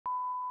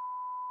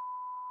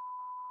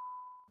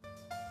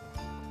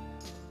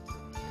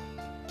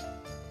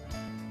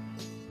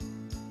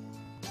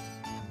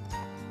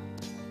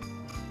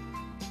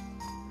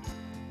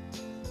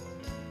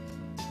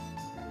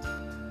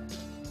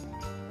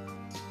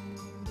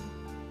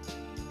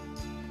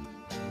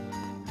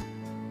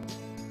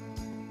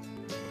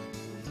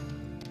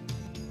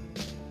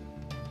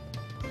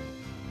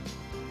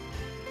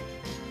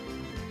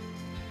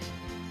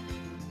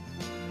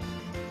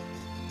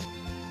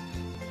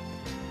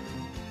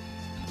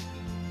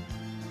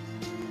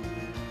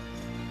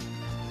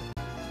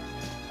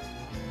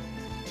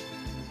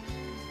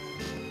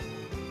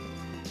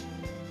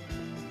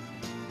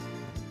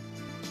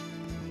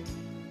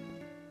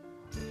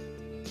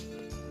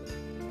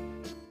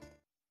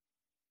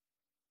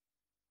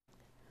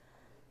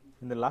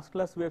In the last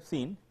class we have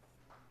seen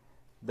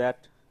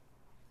that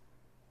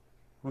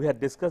we had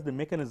discussed the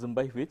mechanism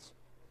by which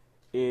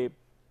a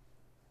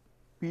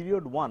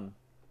period 1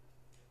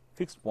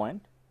 fixed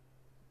point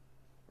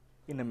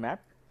in a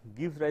map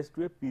gives rise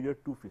to a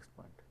period 2 fixed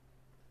point,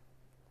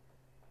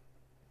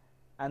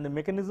 and the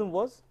mechanism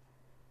was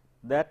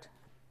that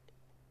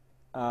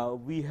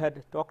we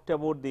had talked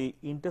about the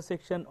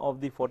intersection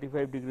of the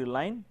 45-degree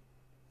line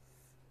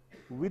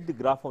with the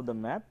graph of the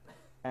map,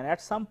 and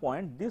at some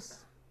point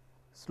this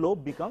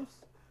slope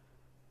becomes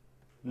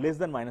less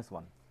than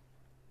 -1,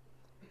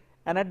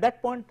 and at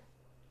that point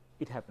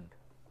it happened.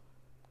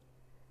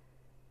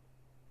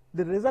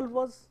 The result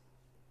was,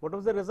 what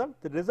was the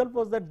result? The result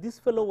was that this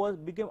fellow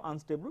became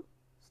unstable,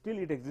 still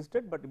it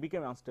existed, but it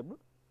became unstable,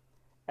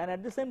 and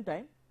at the same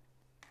time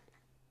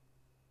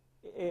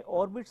a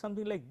orbit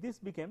something like this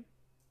became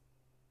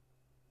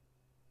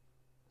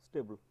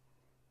stable.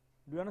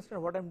 Do you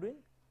understand what I am doing?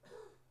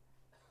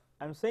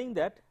 I am saying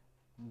that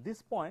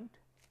this point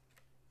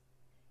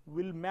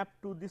will map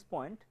to this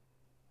point,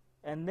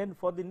 and then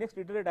for the next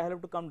iterate I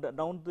have to come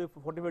down to the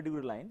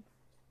 45-degree line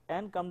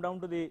and come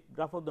down to the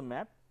graph of the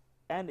map,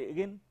 and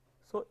again,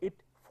 so it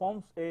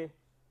forms a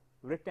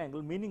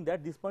rectangle, meaning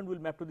that this point will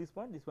map to this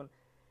point, this one,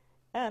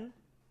 and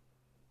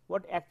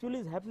what actually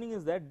is happening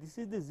is that this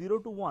is the 0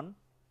 to 1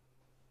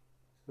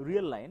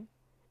 real line,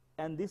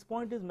 and this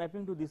point is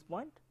mapping to this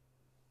point,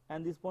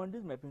 and this point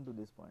is mapping to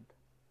this point.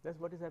 That is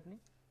what is happening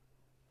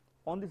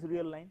on this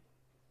real line.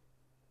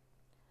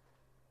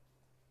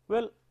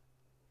 Well,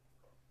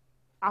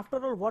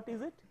 after all, what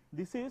is it?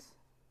 This is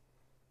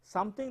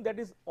something that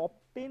is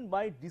obtained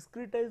by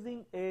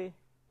discretizing a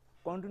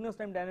continuous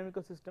time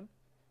dynamical system.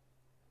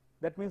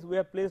 That means we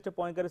have placed a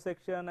Poincare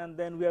section, and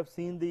then we have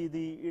seen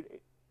the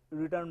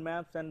return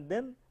maps, and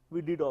then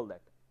we did all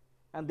that,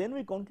 and then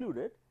we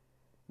concluded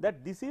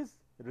that this is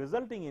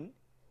resulting in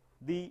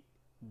the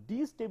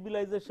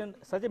destabilization.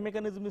 Such a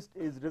mechanism is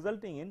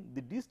resulting in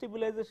the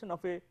destabilization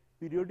of a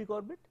periodic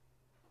orbit,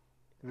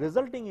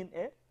 resulting in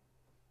a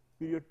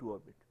period 2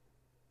 orbit.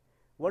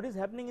 What is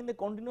happening in the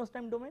continuous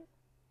time domain?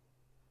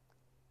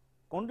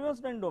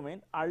 Continuous time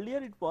domain, earlier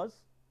it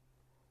was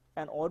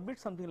an orbit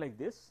something like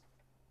this,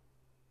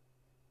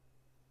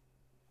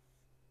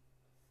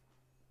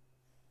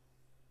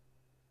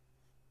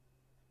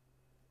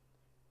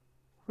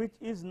 which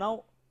is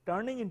now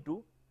turning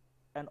into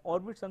an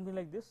orbit something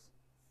like this,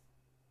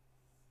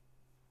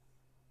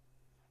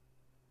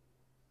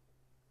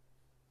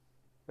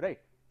 right,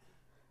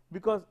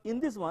 because in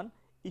this one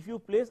if you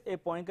place a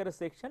Poincare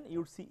section you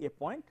would see a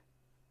point,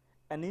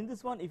 and in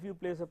this one if you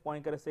place a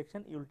Poincare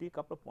section you will see a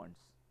couple of points,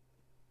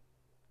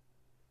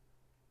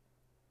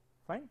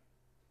 fine.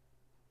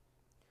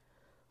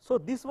 So,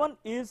 this one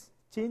is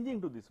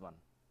changing to this one.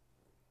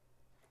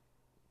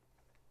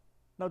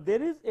 Now,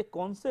 there is a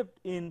concept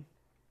in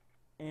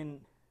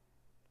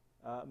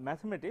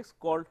mathematics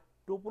called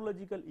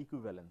topological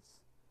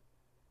equivalence,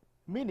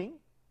 meaning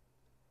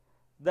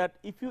that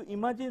if you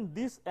imagine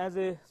this as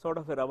a sort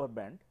of a rubber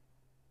band,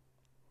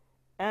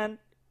 and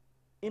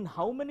in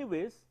how many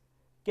ways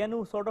can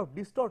you sort of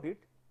distort it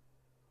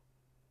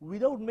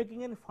without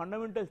making any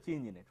fundamental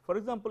change in it. For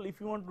example, if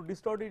you want to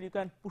distort it, you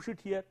can push it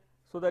here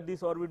so that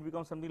this orbit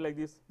becomes something like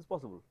this, is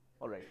possible,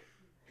 all right.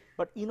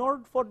 But in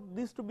order for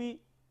this to be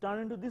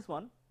turned into this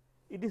one,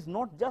 it is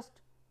not just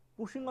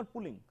pushing or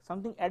pulling,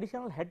 something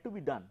additional had to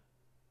be done,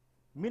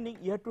 meaning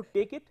you have to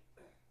take it,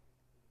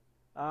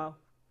 and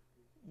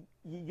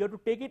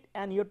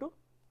you have to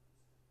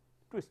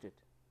twist it,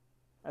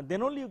 and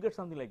then only you get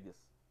something like this,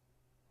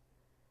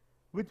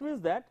 which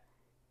means that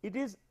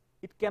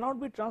it cannot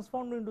be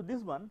transformed into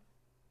this one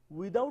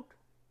without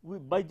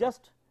by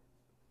just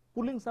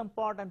pulling some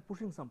part and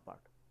pushing some part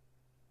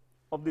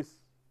of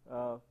this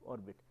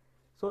orbit.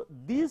 So,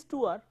 these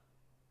two are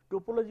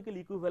topological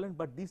equivalent,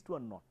 but these two are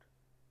not.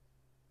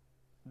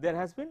 There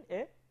has been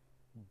a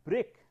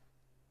break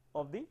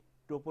of the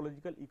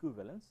topological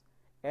equivalence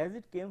as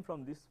it came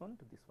from this one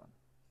to this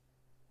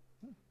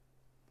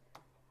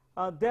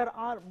one. There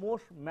are more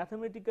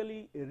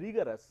mathematically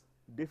rigorous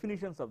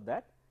definitions of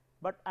that,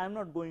 but I am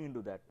not going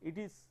into that. It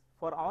is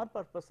for our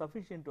purpose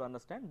sufficient to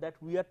understand that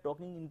we are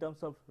talking in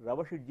terms of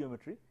rubber sheet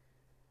geometry,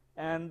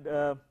 and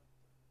the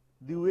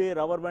way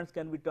rubber bands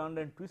can be turned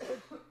and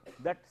twisted,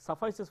 that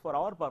suffices for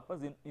our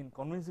purpose in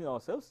convincing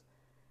ourselves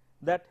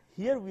that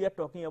here we are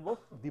talking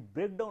about the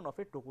breakdown of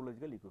a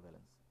topological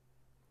equivalence.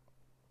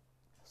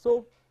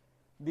 So,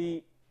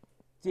 the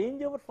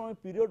changeover from a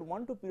period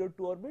 1 to period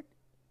 2 orbit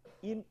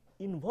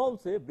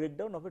involves a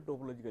breakdown of a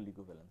topological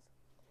equivalence.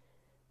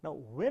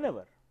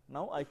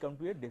 Now I come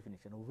to a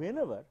definition.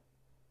 Whenever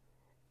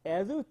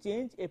as you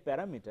change a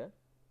parameter,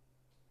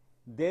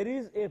 there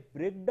is a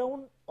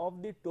breakdown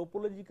of the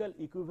topological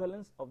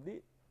equivalence of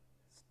the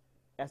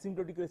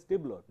asymptotically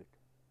stable orbit,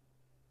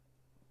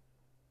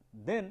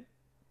 then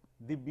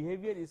the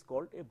behavior is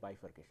called a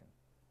bifurcation.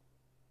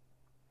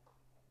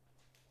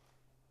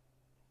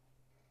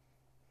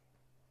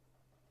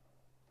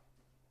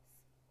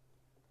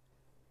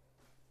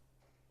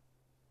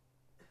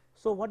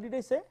 So, what did I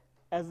say?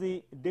 as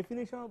the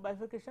definition of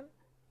bifurcation.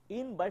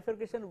 In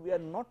bifurcation, we are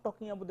not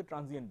talking about the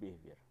transient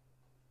behavior,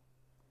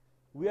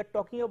 we are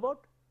talking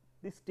about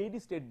the steady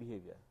state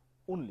behavior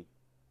only.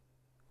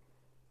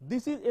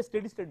 This is a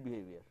steady state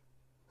behavior,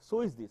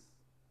 so is this.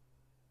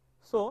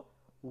 So,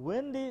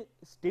 when the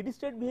steady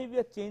state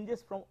behavior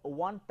changes from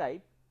one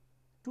type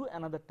to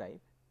another type,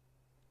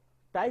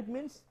 type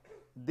means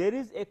there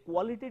is a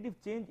qualitative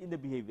change in the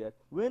behavior.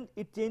 When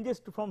it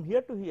changes from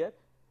here to here,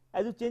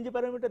 as you change a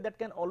parameter, that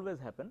can always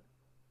happen.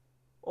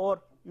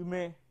 Or you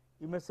may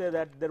say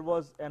that there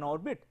was an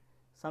orbit,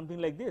 something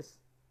like this,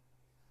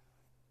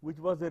 which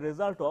was the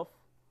result of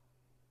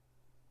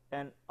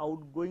an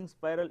outgoing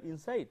spiral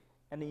inside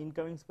and an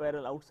incoming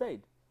spiral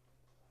outside.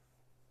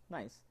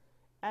 Nice.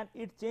 And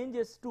it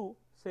changes to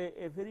say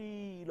a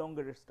very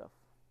elongated stuff,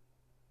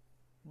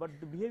 but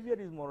the behavior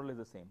is more or less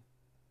the same.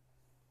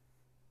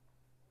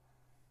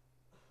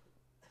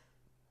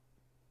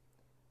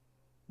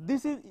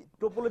 This is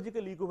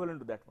topological equivalent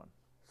to that one.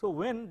 So,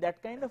 when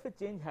that kind of a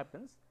change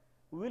happens,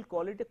 we will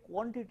call it a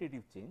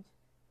quantitative change,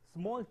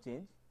 small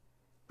change,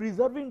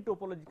 preserving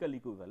topological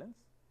equivalence.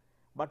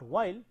 But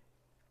while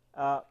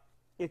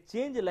a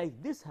change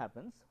like this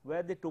happens,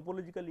 where the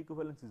topological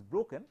equivalence is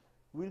broken,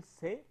 we will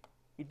say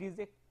it is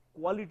a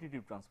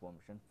qualitative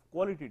transformation,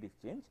 qualitative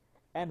change,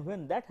 and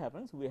when that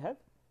happens, we have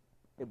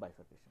a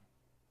bifurcation.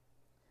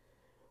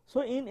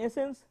 So, in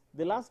essence,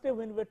 the last step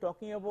when we are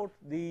talking about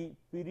the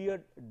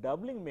period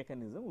doubling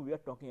mechanism, we are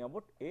talking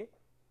about a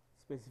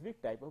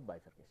specific type of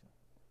bifurcation.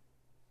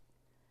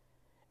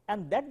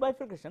 And that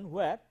bifurcation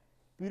where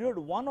period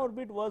 1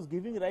 orbit was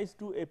giving rise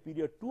to a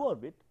period 2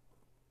 orbit,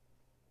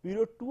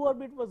 period 2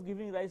 orbit was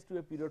giving rise to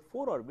a period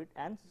 4 orbit,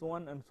 and so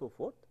on and so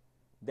forth,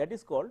 that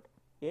is called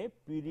a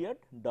period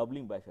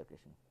doubling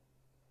bifurcation.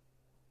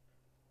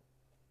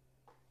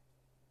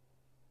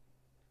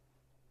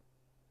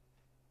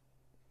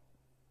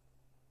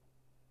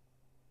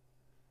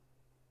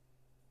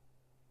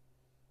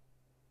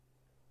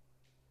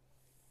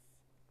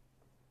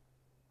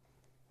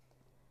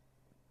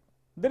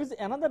 There is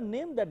another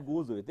name that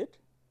goes with it.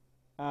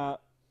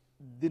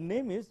 The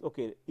name is,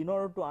 okay, in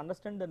order to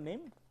understand the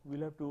name, we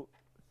will have to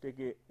take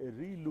a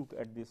re-look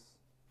at this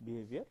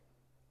behavior.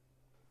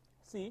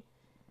 See,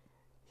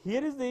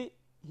 here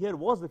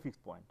was the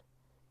fixed point,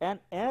 and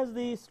as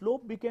the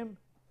slope became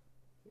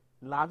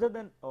larger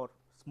than or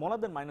smaller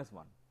than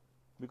 -1,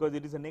 because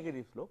it is a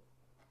negative slope,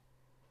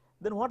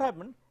 then what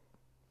happened?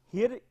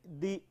 Here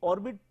the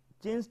orbit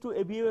changed to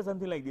a behavior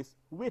something like this,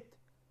 with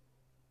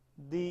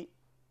the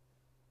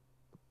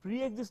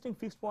pre-existing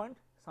fixed point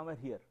somewhere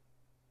here,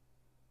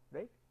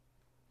 right,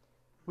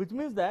 which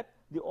means that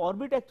the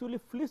orbit actually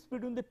flips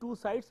between the two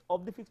sides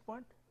of the fixed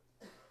point.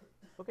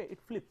 Okay, it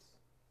flips.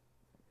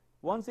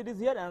 Once it is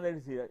here, another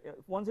is here,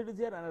 once it is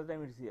here, another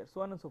time it is here,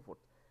 so on and so forth.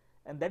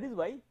 And that is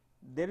why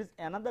there is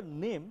another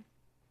name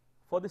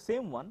for the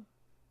same one.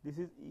 This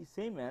is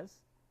same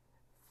as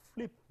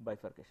flip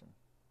bifurcation.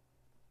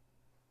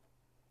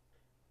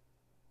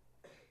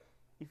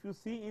 If you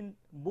see in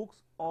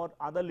books or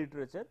other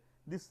literature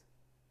this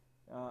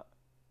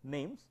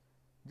names,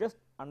 just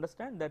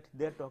understand that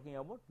they are talking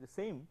about the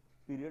same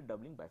period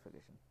doubling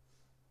bifurcation.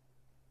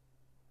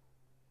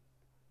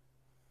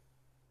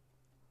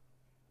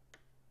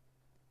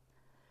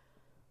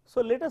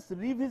 So, let us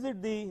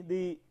revisit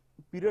the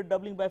period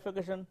doubling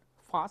bifurcation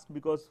fast,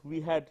 because we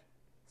had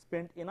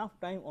spent enough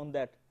time on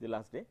that the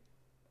last day.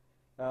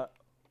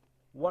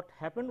 What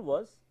happened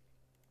was,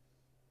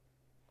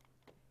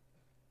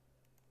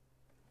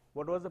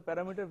 what was the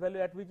parameter value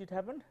at which it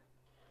happened?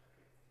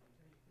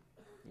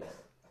 Yes.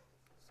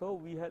 So,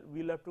 we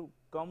will have to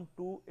come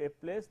to a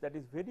place that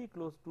is very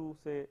close to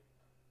say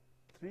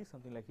 3,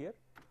 something like here,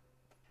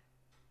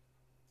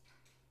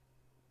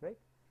 right.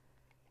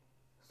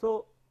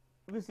 So,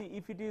 we see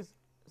if it is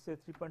say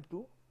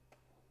 3.2.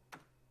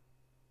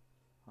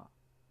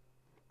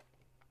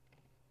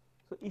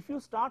 So, if you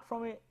start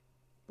from a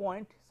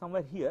point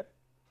somewhere here,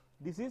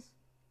 this is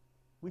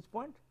which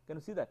point? Can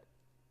you see that?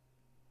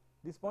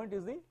 This point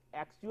is the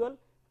actual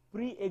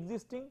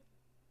pre-existing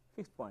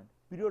fixed point,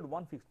 period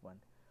 1 fixed point,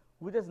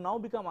 which has now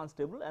become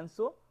unstable, and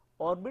so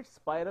orbits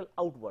spiral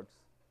outwards.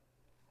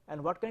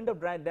 And what kind of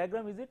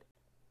diagram is it?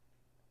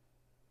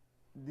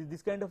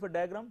 This kind of a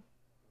diagram.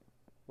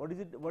 What is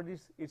it? What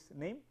is its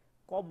name?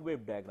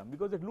 Cobweb diagram,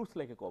 because it looks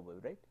like a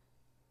cobweb, right?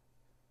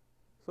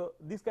 So,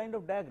 this kind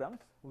of diagrams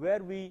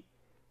where we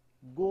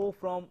go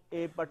from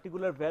a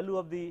particular value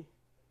of the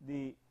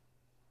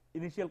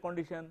initial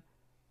condition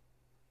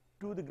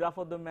to the graph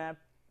of the map,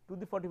 to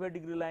the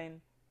 45-degree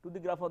line, to the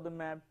graph of the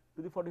map,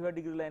 to the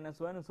 45-degree line, and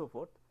so on and so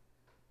forth.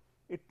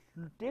 It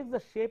takes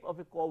the shape of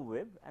a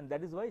cobweb, and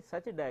that is why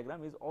such a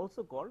diagram is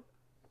also called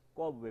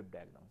cobweb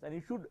diagrams. And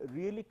you should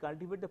really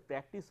cultivate the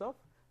practice of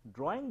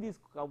drawing these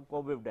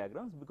cobweb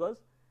diagrams,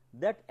 because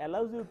that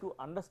allows you to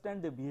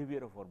understand the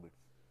behavior of orbits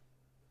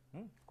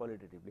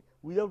qualitatively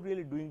without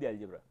really doing the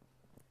algebra.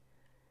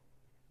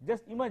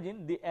 Just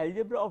imagine the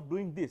algebra of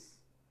doing this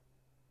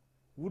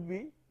would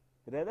be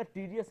rather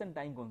tedious and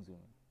time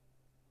consuming.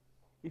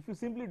 If you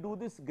simply do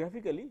this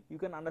graphically, you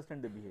can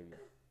understand the behavior.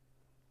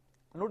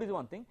 Notice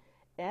one thing,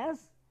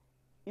 as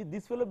if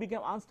this fellow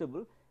became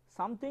unstable,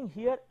 something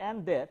here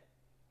and there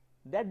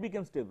that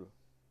became stable.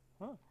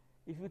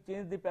 If you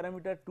change the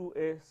parameter to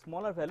a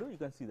smaller value, you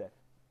can see that.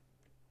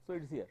 So,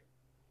 it is here.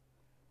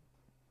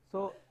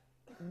 So,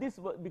 this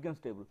becomes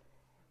stable.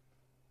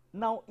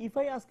 Now, if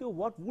I ask you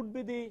what would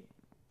be the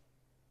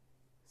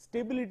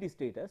stability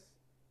status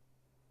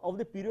of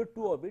the period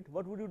 2 orbit,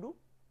 what would you do?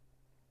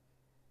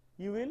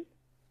 You will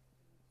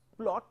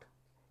plot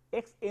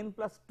x n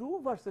plus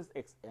 2 versus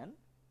x n,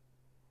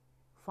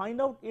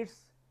 find out its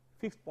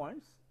fixed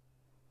points,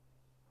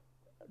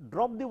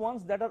 drop the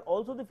ones that are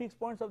also the fixed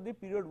points of the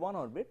period 1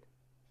 orbit,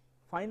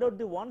 find out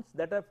the ones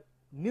that have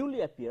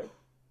newly appeared,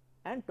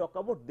 and talk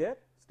about their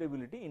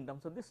stability in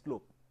terms of the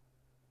slope.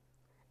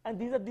 And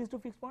these are these two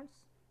fixed points.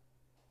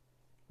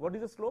 What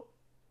is the slope?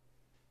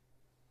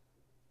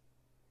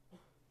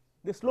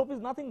 The slope is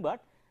nothing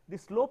but the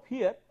slope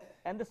here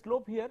and the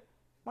slope here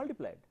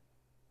multiplied.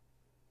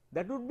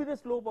 That would be the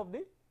slope of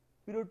the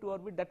period 2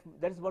 orbit.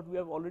 That is what we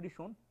have already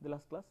shown the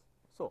last class.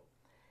 So,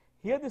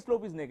 here the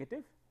slope is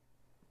negative,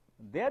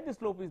 there the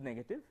slope is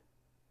negative,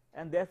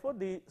 and therefore,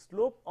 the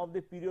slope of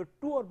the period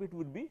 2 orbit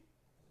would be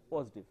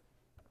positive.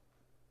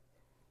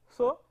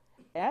 So,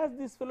 as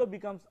this fellow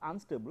becomes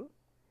unstable,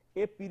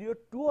 a period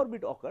 2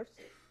 orbit occurs.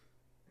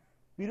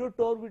 Period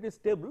 2 orbit is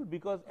stable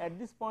because at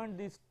this point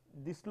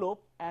the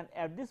slope, and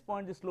at this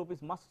point the slope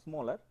is much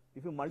smaller.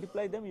 If you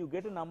multiply them, you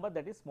get a number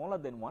that is smaller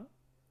than 1.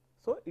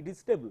 So, it is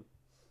stable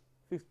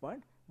fixed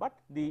point, but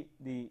the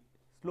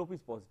slope is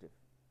positive.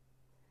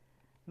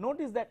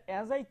 Notice that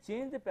as I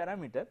change the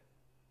parameter,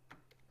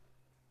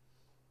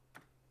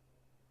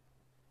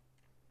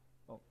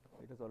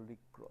 it has already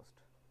crossed.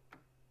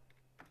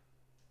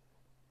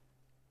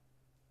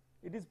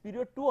 It is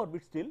period 2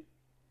 orbit still,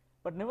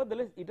 but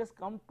nevertheless it has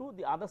come to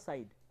the other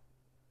side.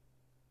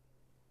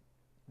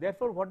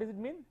 Therefore, what does it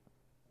mean?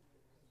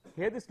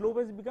 Here the slope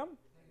has become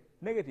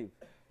negative.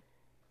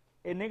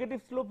 A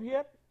negative slope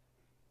here,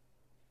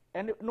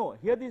 and no,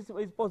 here this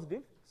is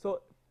positive.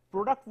 So,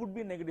 product would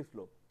be negative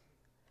slope.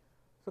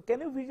 So,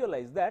 can you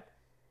visualize that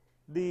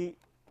the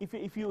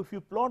if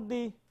you plot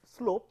the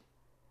slope,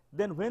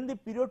 then when the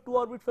period 2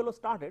 orbit fellow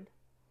started,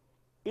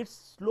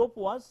 its slope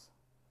was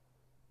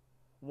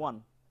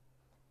 1.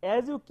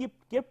 As you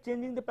kept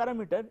changing the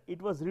parameter, it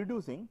was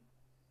reducing,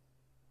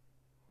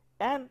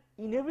 and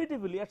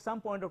inevitably at some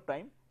point of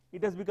time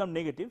it has become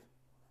negative,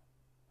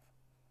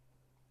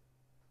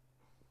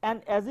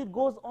 and as it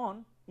goes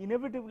on,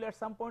 inevitably at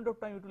some point of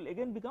time it will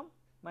again become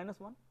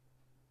 -1.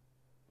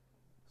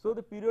 So,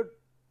 the period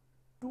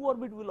 2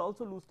 orbit will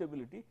also lose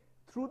stability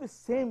through the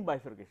same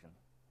bifurcation,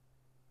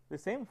 the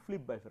same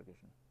flip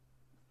bifurcation.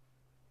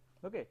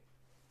 Okay.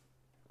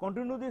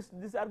 Continue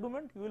this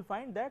argument, you will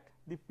find that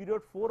the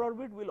period 4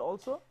 orbit will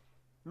also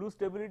lose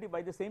stability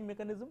by the same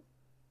mechanism.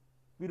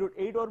 Period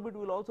 8 orbit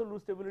will also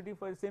lose stability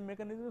by the same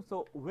mechanism.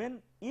 So,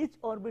 when each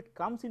orbit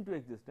comes into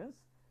existence,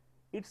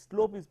 its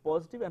slope is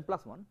positive and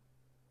 +1.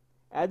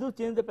 As you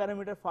change the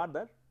parameter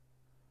further,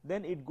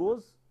 then it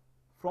goes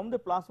from the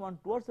 +1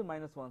 towards the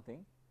 -1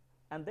 thing,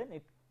 and then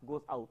it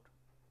goes out.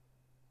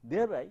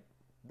 Thereby,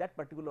 that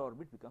particular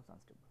orbit becomes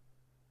unstable.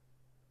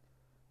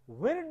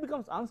 When it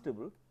becomes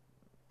unstable,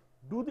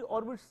 do the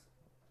orbits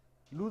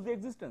lose the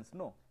existence?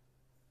 No,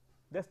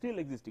 they are still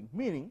existing,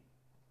 meaning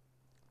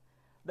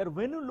that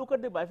when you look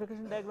at the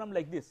bifurcation diagram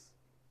like this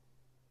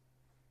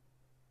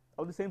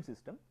of the same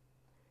system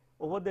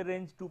over the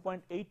range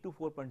 2.8 to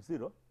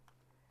 4.0,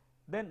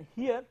 then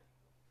here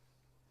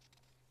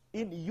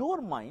in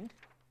your mind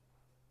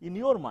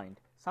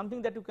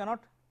something that you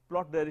cannot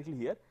plot directly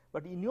here,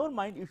 but in your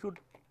mind you should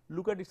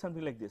look at it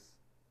something like this,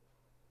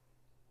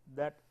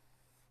 that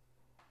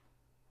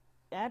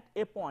at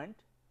a point,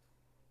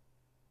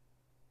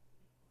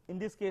 in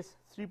this case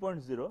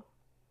 3.0,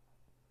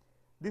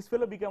 this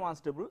fellow became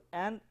unstable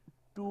and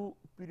two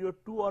period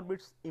 2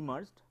 orbits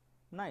emerged.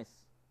 Nice,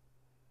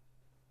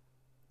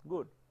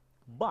 good,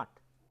 but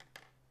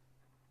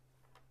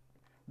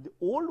the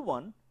old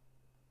one,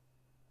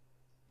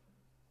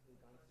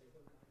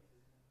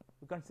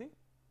 you can see,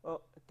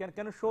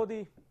 can you show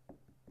the,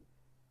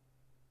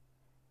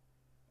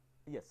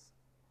 yes.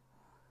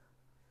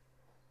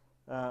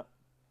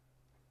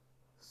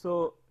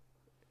 So,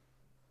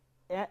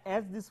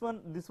 as this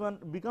one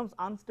becomes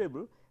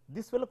unstable,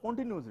 this fellow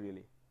continues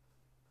really,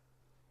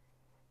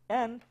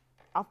 and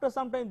after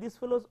some time this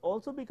fellows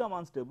also become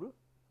unstable,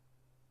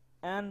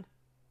 and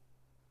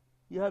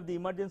you have the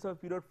emergence of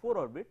period 4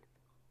 orbit,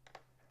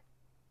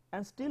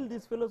 and still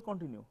these fellows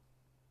continue,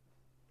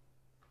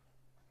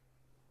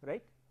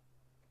 right,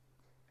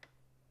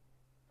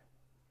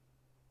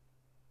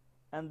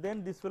 and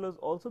then these fellows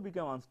also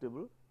become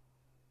unstable,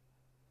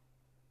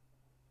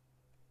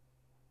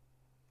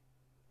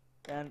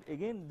 and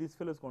again these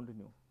fellows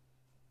continue,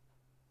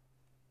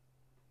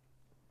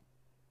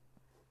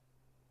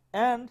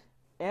 and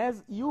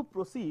as you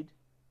proceed,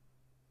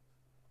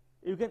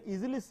 you can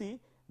easily see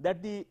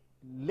that the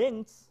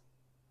lengths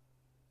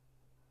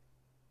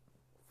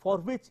for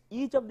which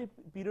each of the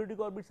periodic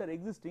orbits are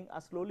existing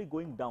are slowly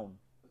going down,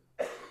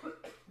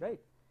 right,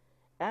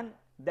 and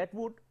that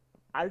would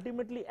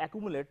ultimately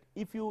accumulate,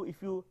 if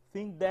you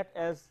think that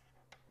as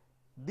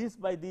this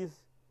by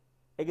this,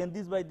 again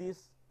this by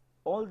this,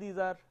 all these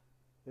are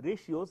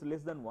ratios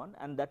less than 1,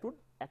 and that would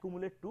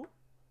accumulate to,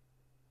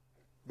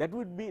 that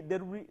would be,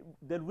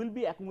 there will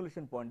be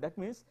accumulation point. That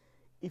means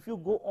if you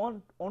go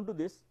on to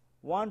this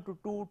 1 to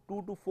 2,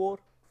 2 to 4,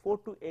 4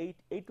 to 8,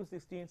 8 to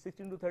 16,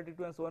 16 to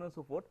 32, and so on and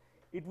so forth,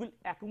 it will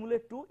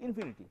accumulate to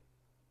infinity,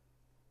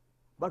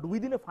 but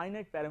within a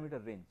finite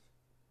parameter range,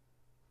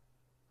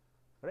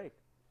 right.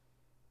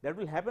 That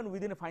will happen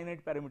within a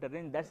finite parameter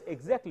range. That is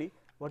exactly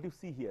what you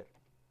see here.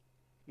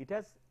 It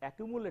has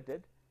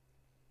accumulated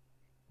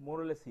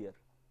more or less here,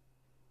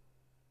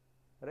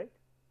 right.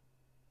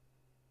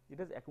 It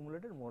has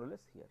accumulated more or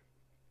less here.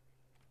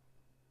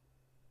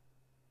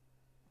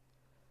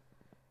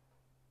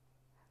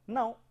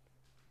 Now,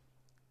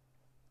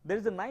 there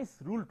is a nice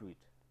rule to it.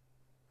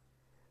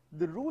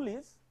 The rule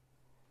is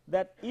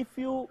that if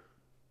you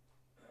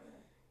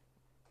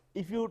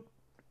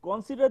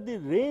consider the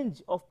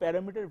range of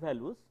parameter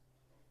values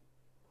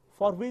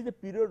for which the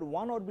period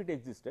 1 orbit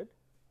existed,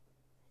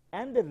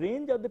 and the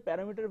range of the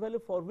parameter value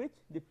for which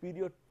the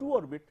period 2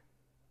 orbit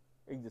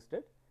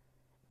existed,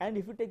 and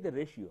if you take the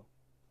ratio,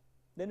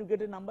 then you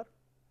get a number.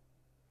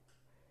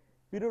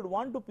 Period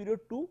 1 to period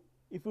 2,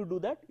 if you do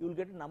that, you will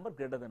get a number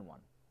greater than 1,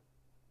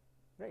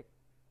 right.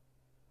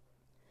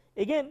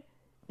 Again,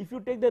 if you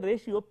take the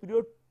ratio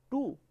period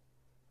 2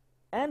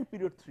 and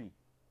period 3,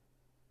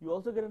 you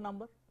also get a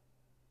number.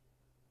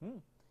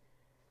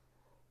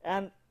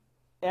 And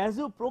as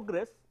you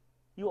progress,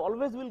 you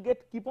always will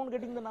keep on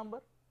getting the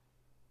number,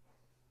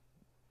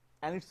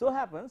 and it so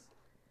happens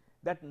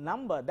that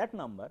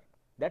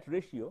that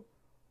ratio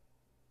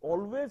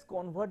always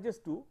converges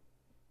to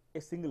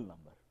a single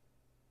number,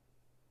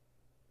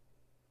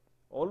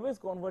 always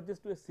converges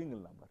to a single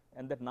number,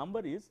 and that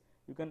number is,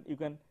 you can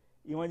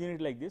imagine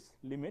it like this: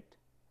 limit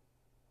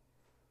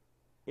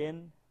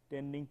n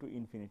tending to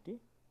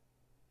infinity,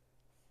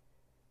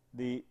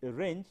 the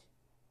range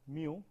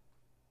mu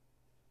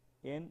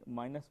n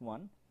minus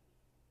 1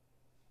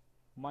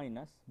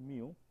 minus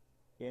mu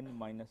n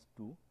minus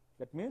 2.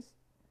 That means,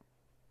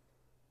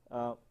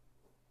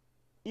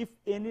 if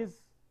n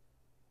is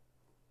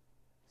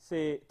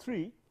say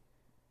 3,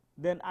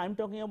 then I am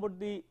talking about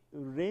the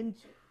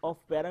range of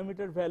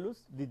parameter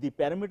values, the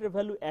parameter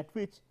value at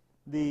which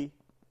the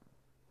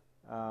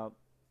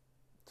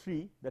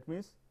 3, that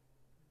means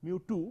mu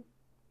 2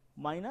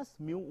 minus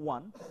mu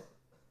 1,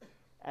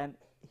 and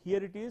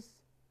here it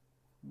is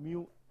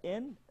mu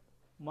n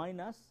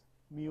minus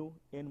mu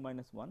n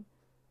minus 1,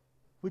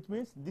 which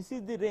means this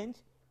is the range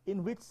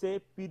in which, say,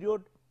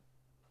 period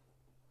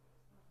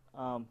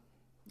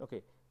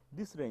okay,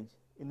 this range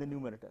in the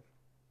numerator,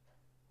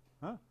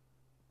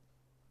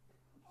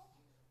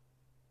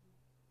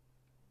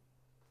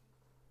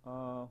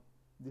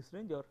 this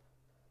range, or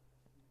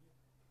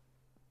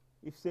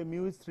if say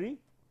mu is 3,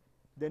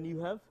 then you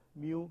have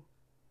mu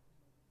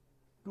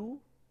 2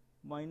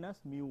 minus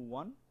mu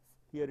 1,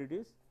 here it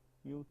is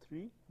mu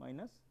 3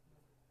 minus,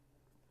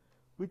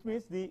 which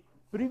means the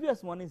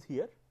previous one is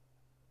here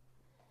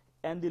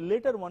and the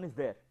later one is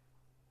there,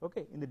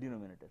 okay, in the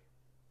denominator.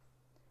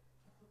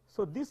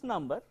 So, this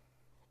number,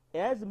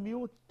 as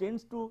mu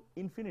tends to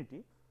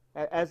infinity,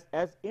 as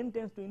n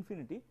tends to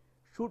infinity,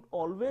 should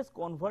always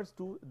converge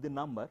to the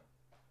number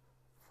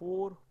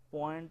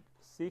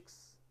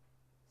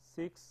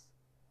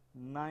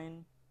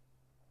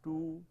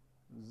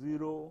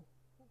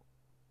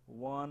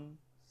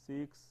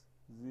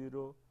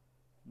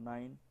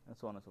and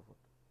so on and so forth.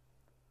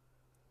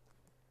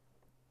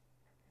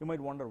 You might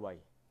wonder why.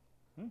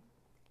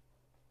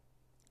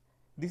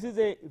 This is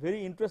a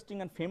very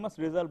interesting and famous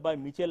result by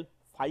Michel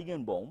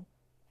Feigenbaum.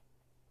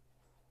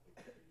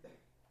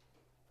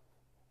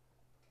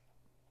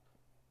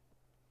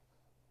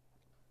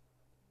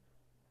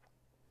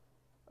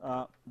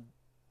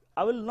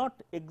 I will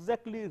not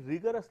exactly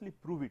rigorously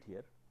prove it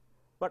here,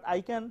 but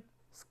I can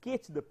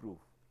sketch the proof.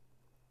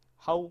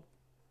 How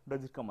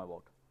does it come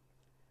about?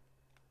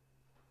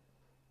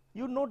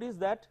 You notice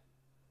that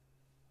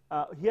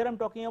here I am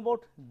talking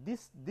about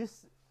this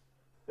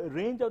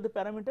range of the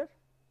parameter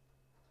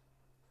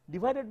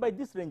divided by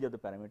this range of the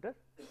parameter,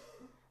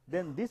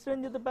 then this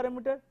range of the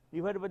parameter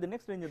divided by the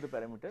next range of the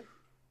parameter.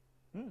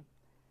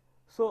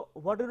 So,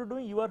 what are you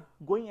doing? You are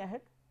going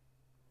ahead.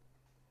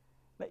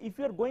 Now, if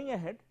you are going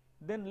ahead,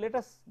 then let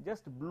us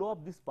just blow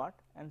up this part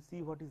and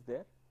see what is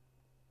there.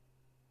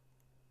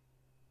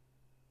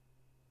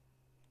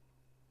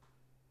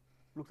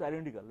 Looks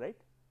identical, right?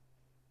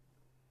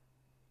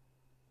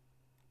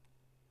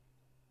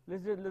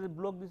 Let's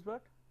blow up this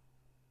part.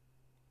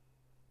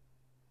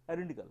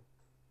 Identical.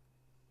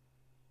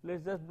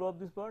 Let's just blow up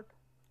this part.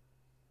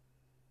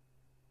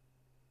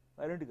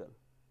 Identical.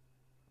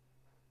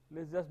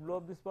 Let's just blow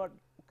up this part.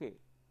 Okay.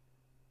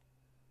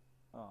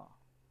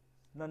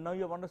 Now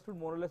you have understood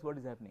more or less what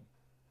is happening.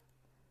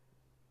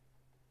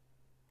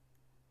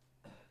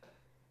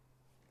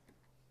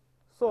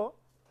 So,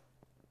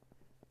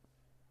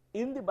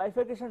 in the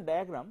bifurcation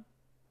diagram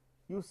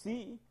you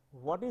see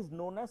what is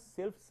known as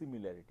self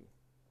similarity.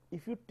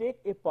 If you take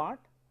a part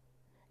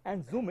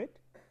and zoom it,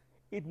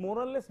 it more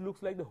or less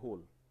looks like the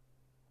whole,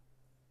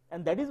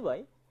 and that is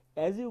why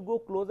as you go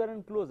closer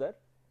and closer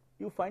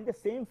you find the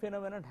same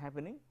phenomenon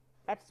happening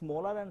at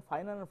smaller and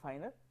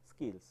finer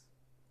scales.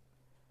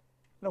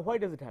 Now, why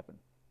does it happen?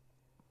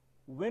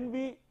 When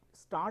we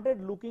started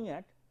looking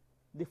at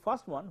the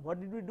first one, what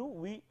did we do?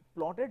 We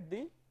plotted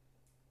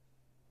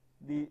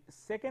the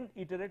second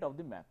iterate of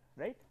the map,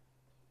 right?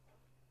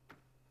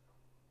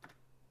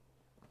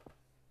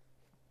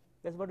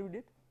 That is what we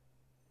did.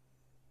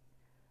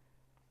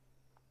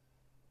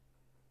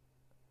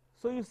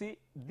 So, you see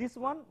this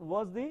one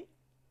was the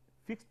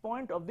fixed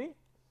point of the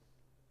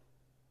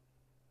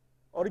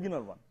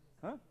original one,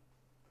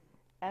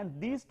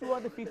 and these two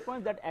are the fixed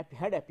points that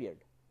had appeared.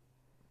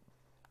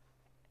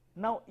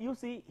 Now, you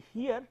see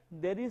here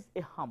there is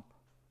a hump,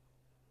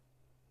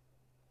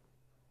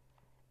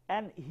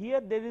 and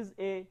here there is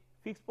a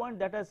fixed point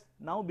that has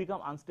now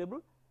become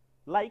unstable,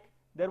 like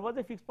there was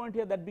a fixed point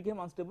here that became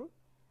unstable,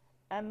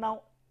 and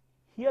now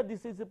here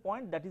this is a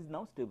point that is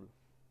now stable.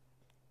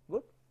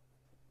 Good.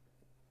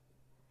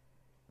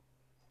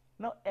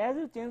 Now, as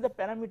you change the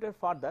parameter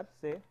further,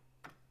 say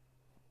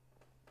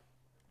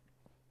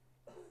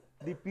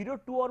the period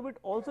 2 orbit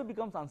also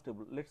becomes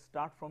unstable. Let us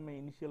start from an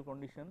initial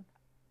condition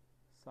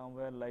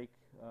somewhere like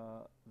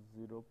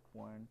 0.7.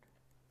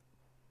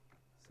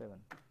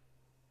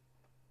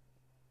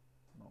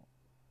 No.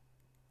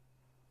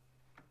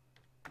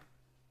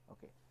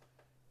 Okay.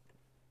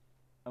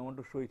 I want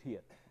to show it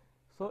here.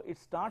 So, it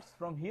starts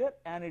from here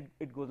and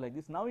it goes like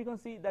this. Now, you can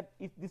see that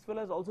if this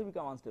fellow has also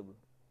become unstable.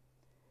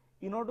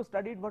 In order to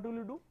study it, what will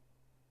you do?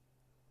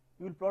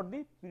 You will plot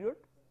the period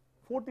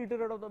 4th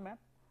iterate of the map.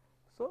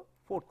 So,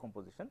 4th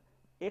composition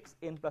x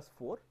n plus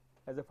 4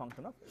 as a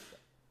function of x.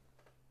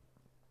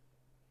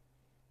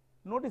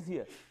 Notice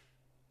here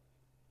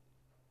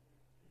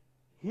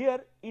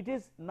it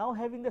is now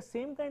having the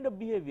same kind of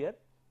behavior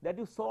that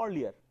you saw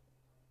earlier,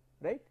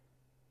 right?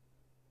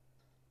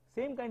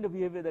 Same kind of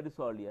behavior that you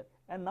saw earlier,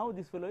 and now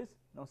this fellow is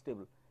now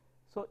stable.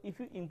 So, if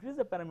you increase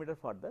the parameter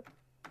further,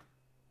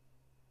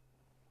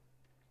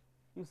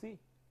 you see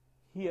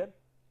here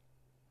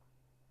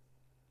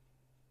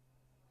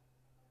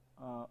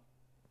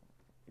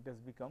it has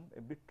become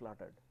a bit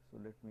cluttered. So,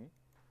 let me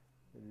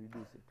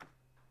reduce it.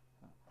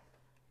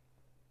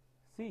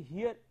 See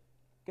here,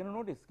 can you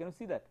notice, can you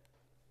see that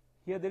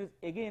here there is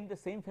again the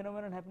same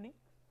phenomenon happening,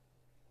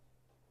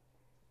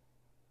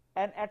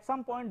 and at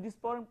some point this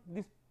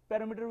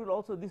parameter will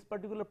also, this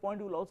particular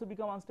point will also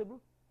become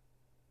unstable,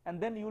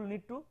 and then you will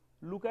need to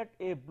look at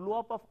a blow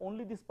up of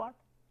only this part,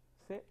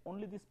 say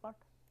only this part,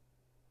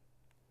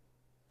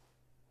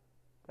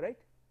 right,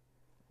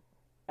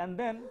 and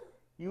then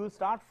you will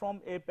start from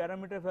a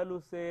parameter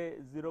value say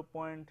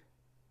 0.9.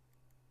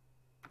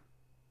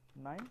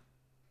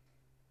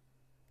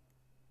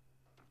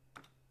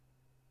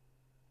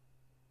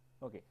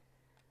 Okay.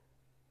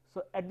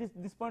 So, at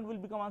this point will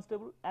become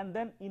unstable, and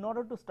then in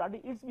order to study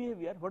its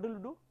behavior, what will you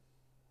do?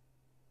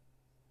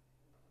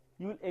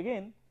 You will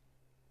again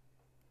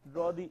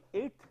draw the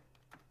 8th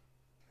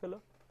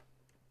fellow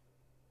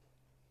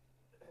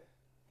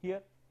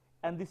here,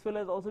 and this fellow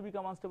has also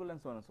become unstable, and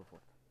so on and so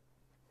forth.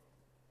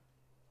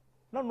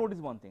 Now, notice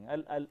one thing,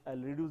 I'll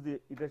reduce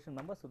the iteration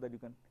number so that you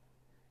can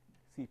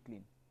see it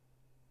clean.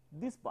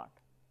 This part,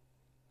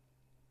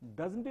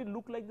 doesn't it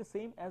look like the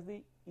same as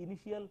the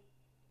initial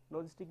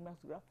logistic mass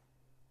graph?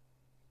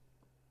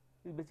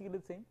 It's basically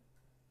the same.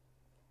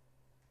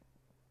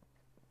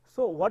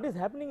 So, what is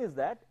happening is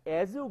that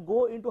as you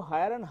go into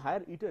higher and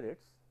higher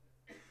iterates,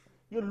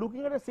 you are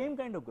looking at the same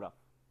kind of graph,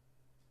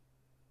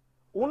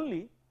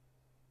 only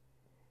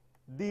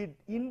the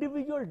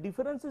individual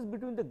differences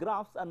between the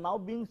graphs are now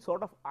being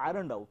sort of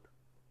ironed out.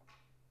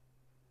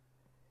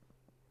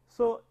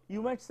 So,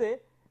 you might say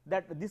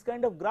that this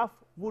kind of graph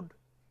would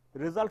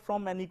result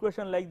from an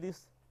equation like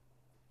this.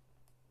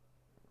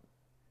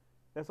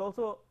 That is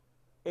also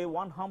a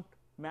one humped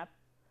map.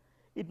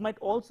 It might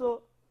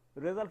also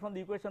result from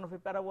the equation of a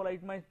parabola,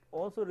 it might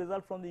also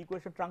result from the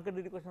equation,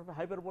 truncated equation of a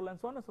hyperbola, and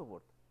so on and so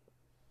forth.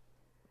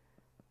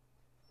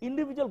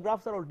 Individual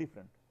graphs are all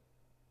different,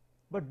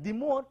 but the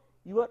more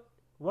you are,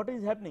 what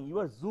is happening, you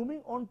are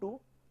zooming onto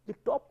the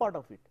top part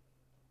of it.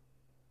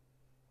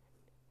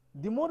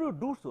 The more you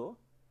do so,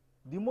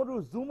 the more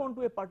you zoom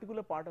onto a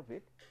particular part of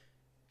it,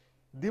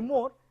 the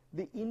more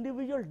the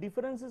individual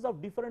differences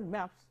of different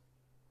maps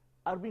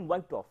are being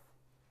wiped off.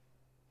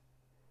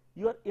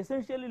 You are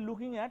essentially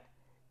looking at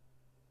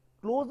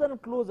closer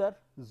and closer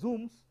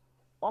zooms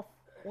of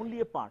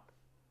only a part,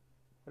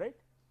 right?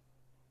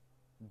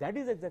 That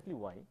is exactly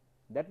why,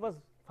 that was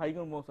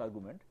Feigenbaum's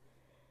argument,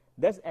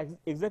 that is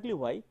exactly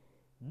why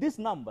this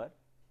number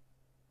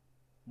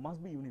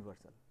must be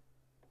universal.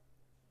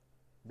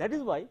 That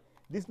is why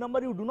this number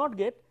you do not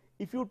get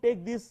if you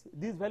take these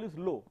values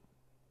low,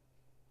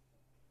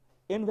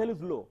 n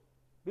values low,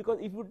 because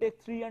if you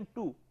take 3 and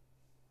 2,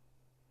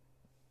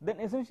 then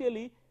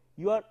essentially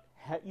you are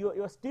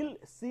you are still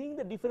seeing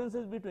the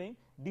differences between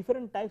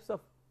different types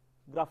of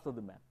graphs of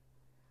the map,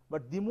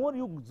 but the more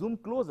you zoom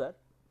closer,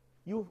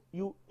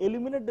 you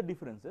eliminate the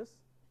differences,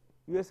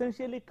 you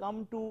essentially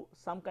come to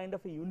some kind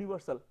of a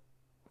universal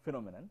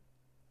phenomenon,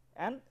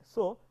 and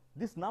so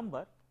this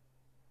number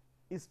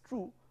is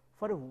true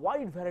for a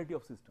wide variety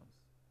of systems.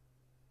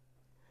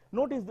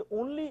 Notice the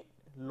only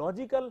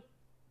logical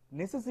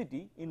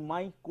necessity in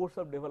my course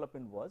of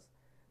development was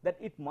that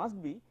it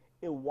must be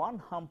a one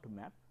humped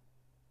map,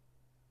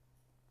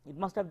 it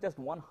must have just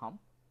one hump,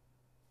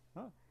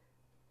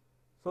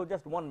 so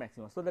just one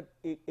maximum, so that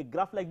a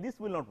graph like this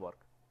will not work,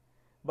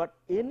 but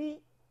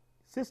any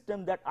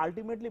system that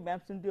ultimately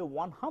maps into a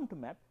one humped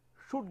map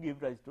should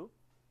give rise to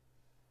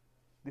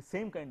the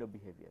same kind of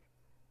behavior.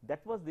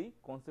 That was the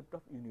concept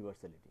of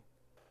universality.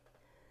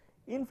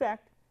 In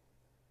fact,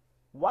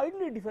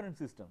 widely different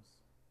systems,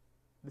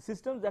 the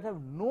systems that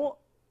have no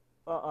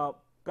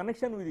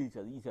connection with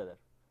each other,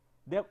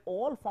 they have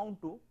all found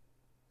to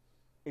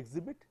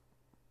exhibit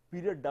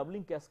period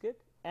doubling cascade,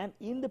 and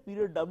in the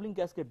period doubling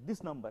cascade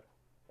this number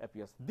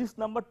appears, this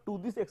number to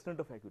this extent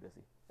of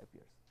accuracy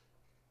appears.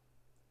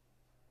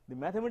 The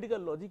mathematical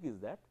logic is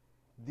that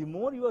the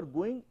more you are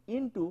going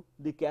into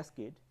the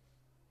cascade,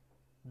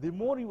 the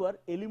more you are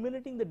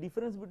eliminating the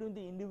difference between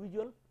the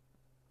individual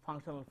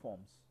functional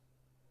forms.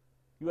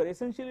 You are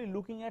essentially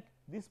looking at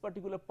this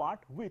particular part,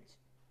 which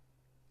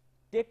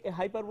take a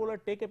hyperbola,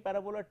 take a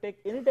parabola, take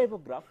any type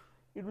of graph,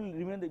 it will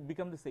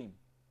become the same,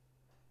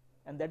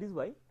 and that is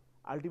why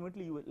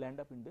ultimately you will land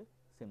up in the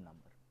same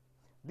number.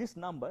 This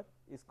number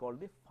is called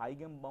the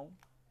Feigenbaum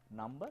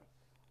number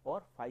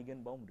or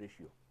Feigenbaum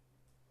ratio.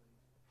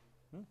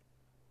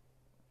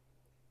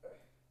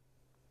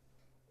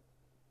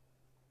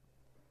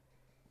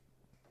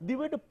 The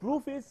way to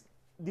prove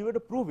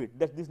it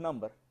that this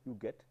number you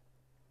get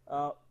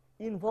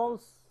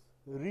involves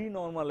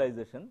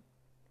renormalization,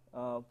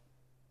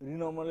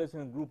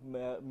 renormalization group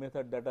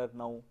method that are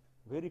now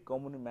very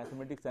common in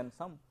mathematics and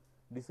some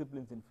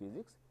disciplines in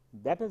physics,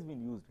 that has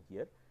been used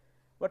here.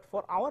 But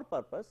for our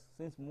purpose,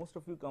 since most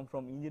of you come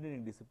from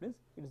engineering disciplines,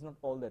 it is not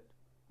all that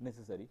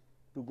necessary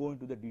to go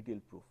into the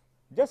detailed proof.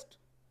 Just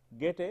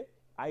get a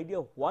idea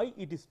of why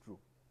it is true.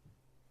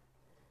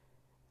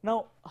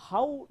 Now,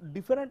 how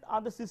different are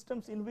the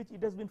systems in which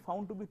it has been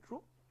found to be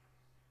true?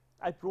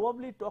 I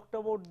probably talked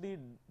about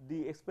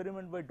the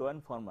experiment by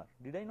Doyen-Farmer,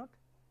 did I not?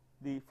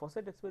 The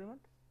Fawcett experiment?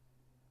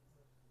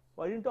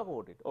 Oh, I didn't talk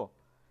about it.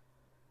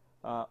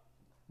 Oh,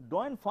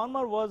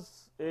 Doyen-Farmer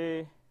was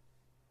a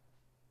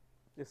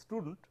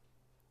student,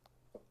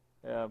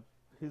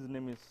 his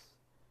name is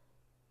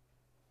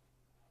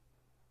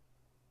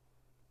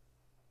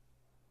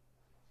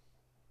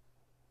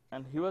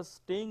and he was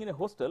staying in a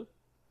hostel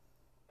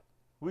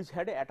which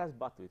had a attached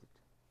bath with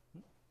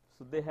it.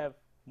 So, they have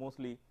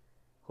mostly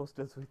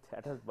hostels with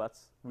attached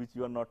baths which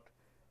you are not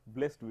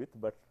blessed with,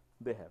 but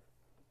they have.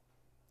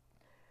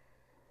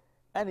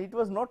 And it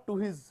was not to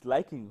his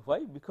liking.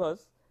 Why?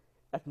 Because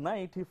at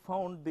night he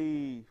found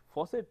the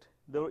faucet,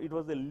 it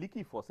was a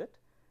leaky faucet,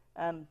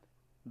 and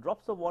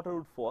drops of water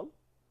would fall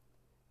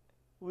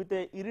with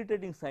a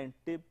irritating sign,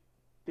 tip,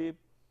 tip,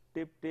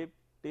 tip, tip,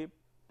 tip,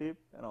 tip,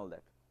 and all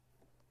that.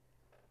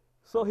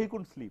 So, he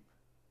couldn't sleep.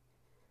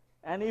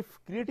 And if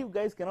creative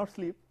guys cannot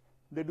sleep,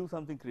 they do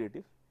something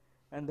creative,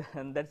 and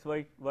that is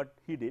why what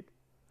he did.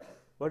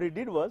 What he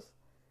did was,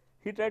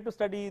 he tried to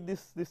study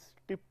this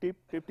tip, tip,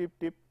 tip, tip,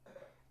 tip,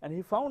 and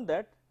he found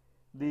that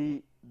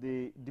the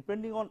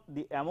depending on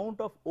the amount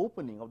of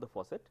opening of the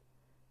faucet,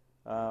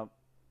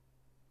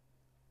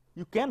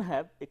 you can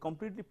have a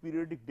completely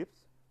periodic dips,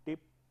 tip,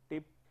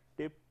 tip,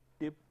 tip,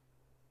 tip,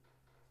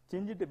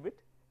 change it a bit,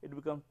 it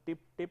becomes tip,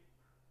 tip,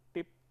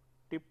 tip,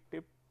 tip,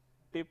 tip,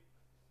 tip,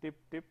 tip,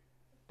 tip,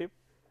 tip,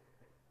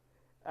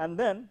 and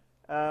then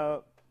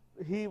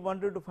he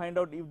wanted to find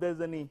out if there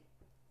is any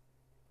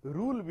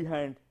rule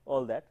behind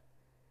all that.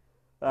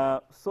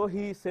 So,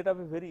 he set up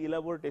a very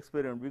elaborate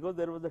experiment, because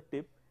there was a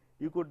tip,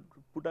 you could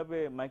put up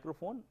a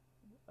microphone,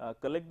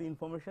 collect the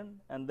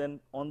information, and then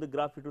on the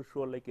graph it would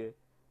show like a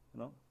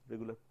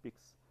regular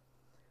peaks.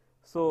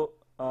 So,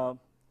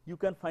 you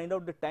can find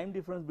out the time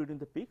difference between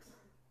the peaks,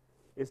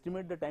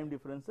 estimate the time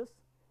differences,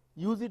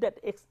 use it at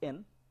x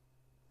n,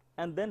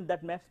 and then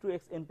that maps to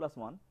x n plus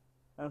 1,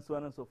 and so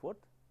on and so forth,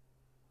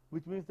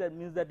 which means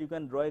that you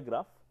can draw a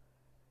graph.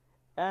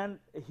 And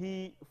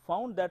he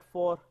found that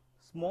for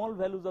small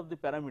values of the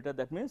parameter,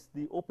 that means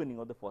the opening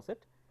of the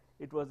faucet,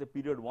 it was a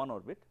period 1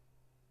 orbit.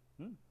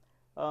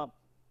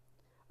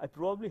 I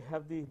probably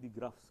have the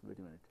graphs. Wait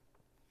a minute,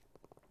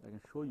 I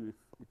can show you if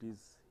it is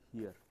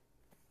here.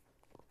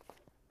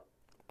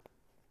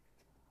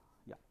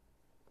 Yeah,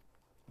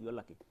 you are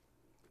lucky.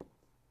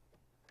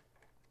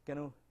 Can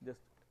you just,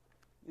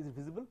 is it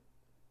visible?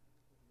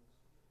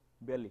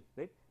 Barely,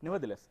 right?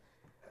 Nevertheless,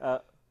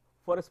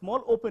 for a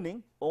small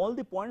opening, all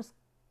the points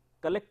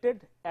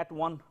collected at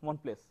one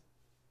place.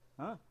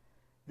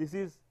 This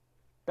is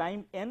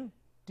time n,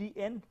 t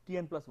n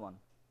plus 1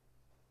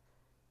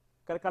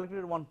 collected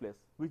at one place,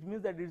 which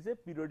means that it is a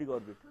periodic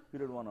orbit,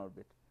 period 1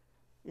 orbit.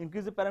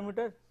 Increase the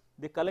parameter,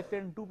 they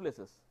collected in 2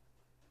 places.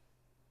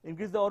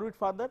 Increase the orbit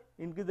further,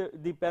 increase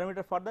the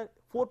parameter further,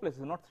 4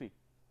 places, not 3,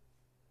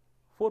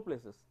 4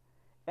 places,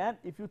 and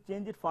if you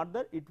change it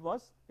further, it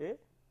was a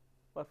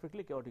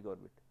perfectly chaotic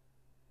orbit.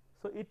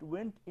 So it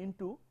went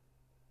into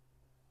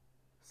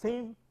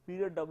same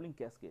period doubling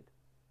cascade.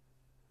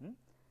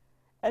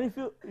 And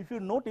if you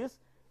notice,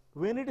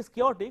 when it is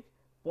chaotic,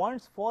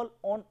 points fall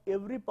on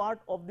every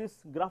part of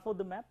this graph of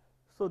the map.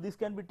 So this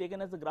can be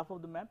taken as the graph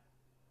of the map,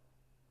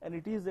 and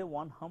it is a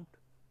one humped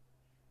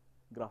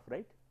graph,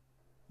 right?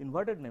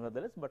 Inverted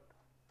nevertheless, but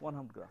one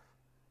humped graph.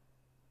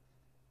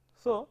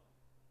 So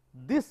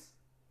this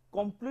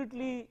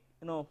completely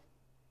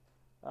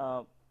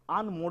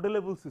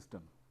unmodelable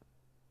system,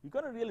 you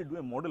cannot really do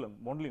a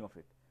modeling of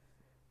it.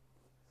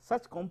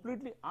 Such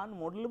completely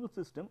unmodelable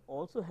system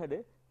also had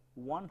a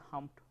one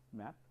humped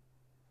map,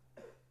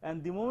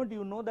 and the moment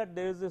you know that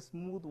there is a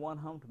smooth one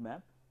humped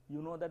map,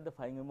 you know that the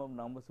Feigenbaum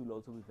numbers will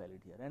also be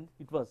valid here, and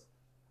it was.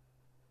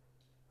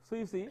 So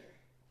you see,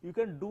 you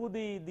can do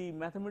the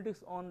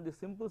mathematics on the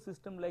simple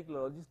system like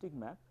logistic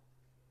map,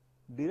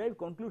 derive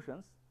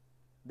conclusions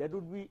that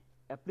would be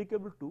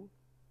applicable to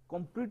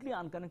completely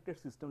unconnected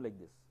system like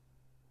this.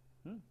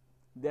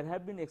 There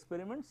have been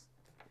experiments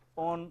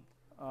on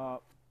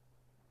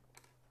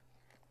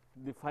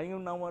the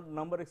Feigenbaum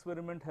number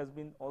experiment has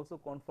been also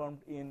confirmed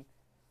in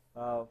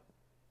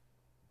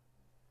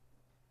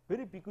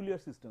very peculiar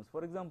systems.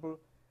 For example,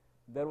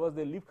 there was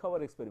the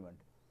Liebkauer experiment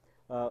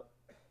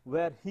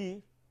where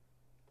he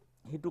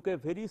took a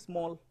very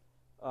small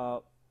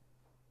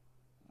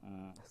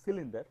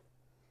cylinder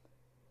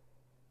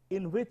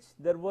in which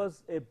there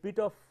was a bit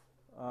of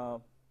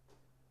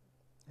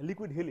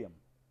liquid helium.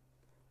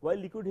 Why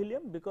liquid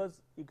helium?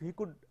 Because he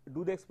could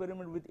do the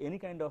experiment with any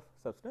kind of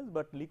substance,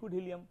 but liquid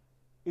helium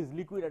is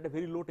liquid at a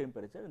very low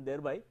temperature, and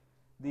thereby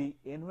the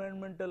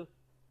environmental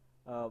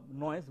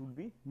noise would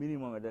be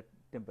minimum at that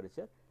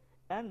temperature,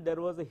 and there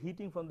was a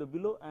heating from the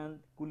below and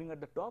cooling at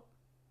the top,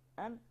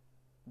 and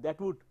that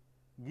would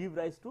give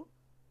rise to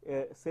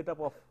a setup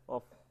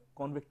of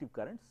convective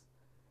currents.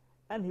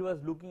 And he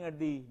was looking at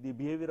the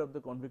behavior of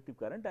the convective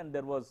current, and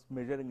there was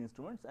measuring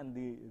instruments, and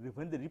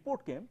when the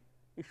report came,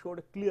 it showed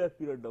a clear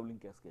period doubling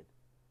cascade.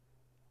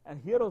 And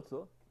here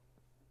also,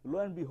 lo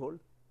and behold,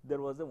 there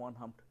was a one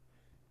humped,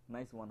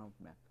 nice one humped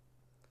map.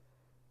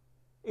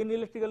 In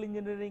electrical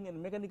engineering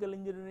and mechanical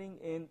engineering,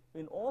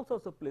 in all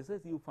sorts of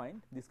places, you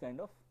find this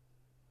kind of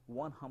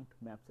one humped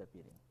maps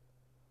appearing,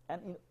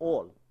 and in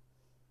all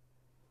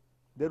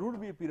there would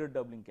be a period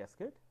doubling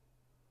cascade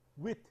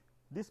with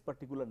this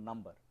particular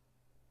number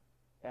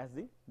as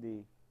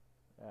the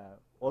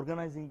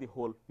organizing the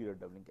whole period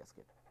doubling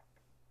cascade.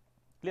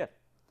 Clear?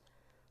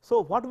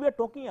 So what we are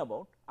talking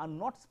about are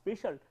not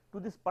special to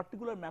this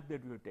particular map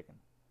that we have taken.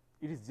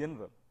 It is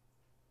general,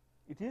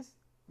 it is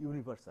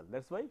universal.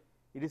 That is why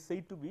it is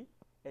said to be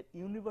a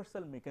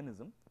universal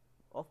mechanism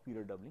of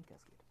period doubling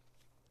cascade.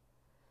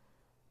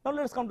 Now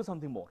let us come to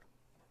something more.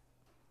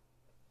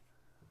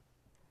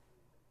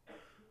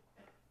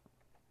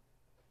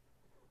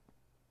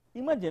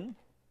 Imagine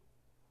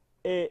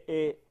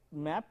a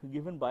map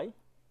given by,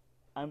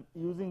 I am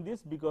using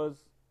this because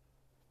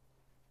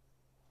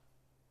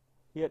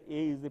here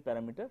A is the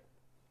parameter,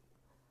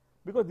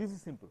 because this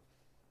is simple.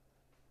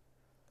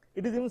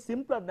 It is even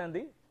simpler than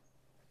the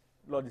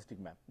logistic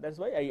map. That is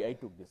why I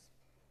took this.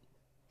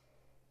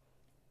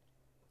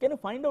 Can you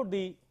find out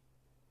the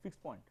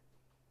fixed point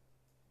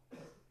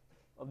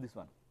of this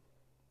one?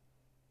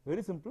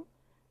 Very simple,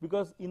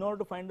 because in order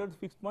to find out the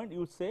fixed point, you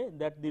would say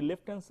that the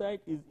left hand side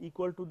is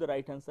equal to the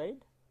right hand side,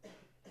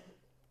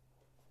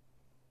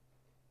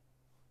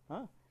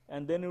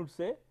 and then you would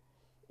say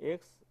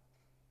x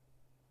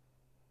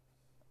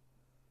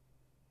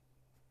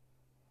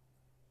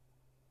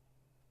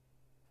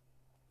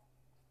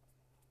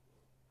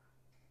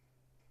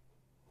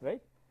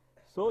right.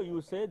 So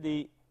you say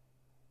the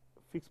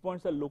fixed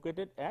points are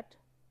located at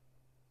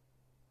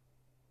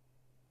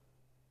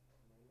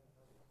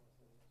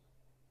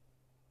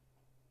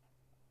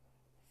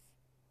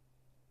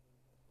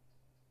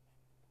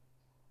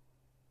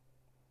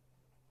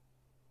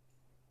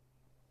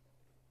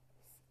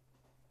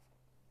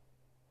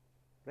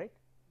right.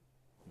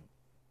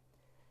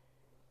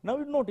 Now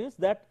you notice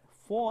that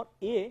for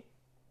A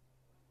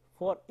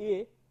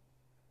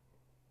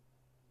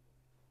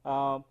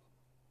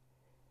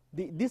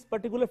this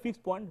particular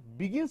fixed point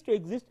begins to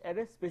exist at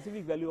a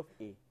specific value of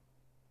A.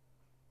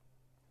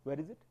 Where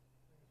is it?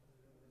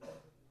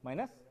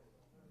 Minus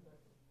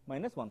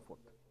 1/4.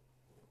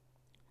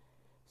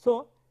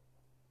 So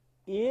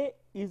A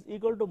is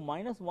equal to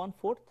minus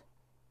 1/4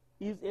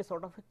 is a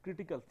sort of a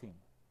critical thing,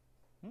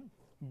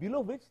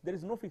 below which there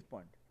is no fixed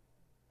point,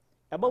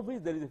 above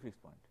which there is a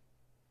fixed point.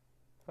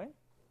 Fine.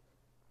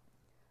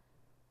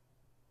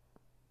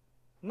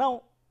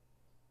 Now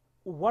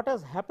what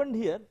has happened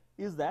here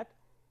is that,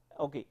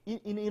 okay,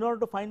 in order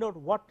to find out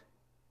what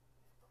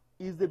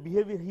is the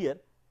behavior here,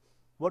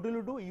 what will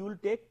you do? You will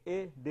take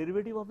a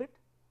derivative of it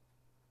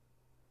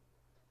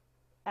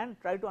and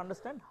try to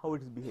understand how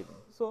it is behaving.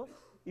 So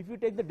if you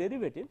take the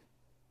derivative,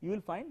 you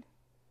will find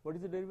What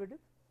is the derivative?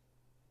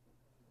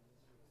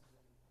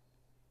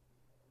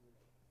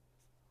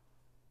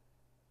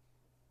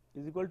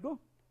 Is equal to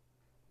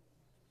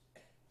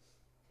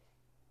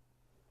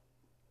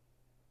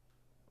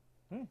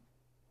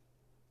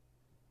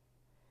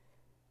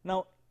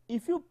Now,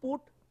 if you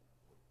put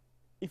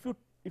if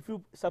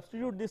you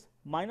substitute this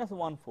minus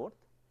 1/4,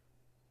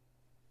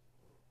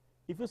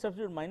 if you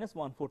substitute minus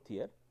 1/4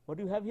 here, what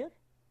do you have here?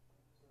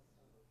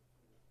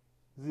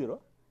 0,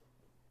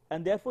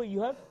 and therefore you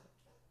have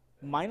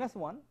minus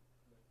 1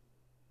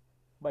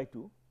 by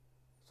 2.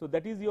 So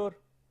that is your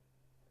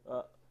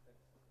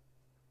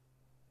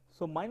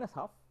so minus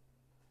half.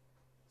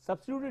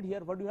 Substituted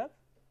here, what do you have?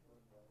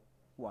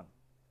 1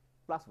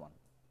 plus 1.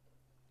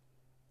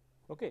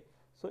 Okay.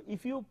 So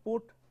if you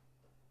put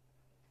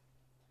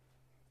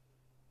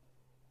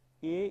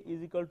A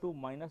is equal to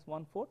minus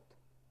 1/4,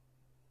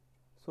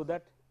 so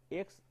that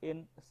x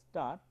n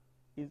star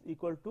is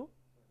equal to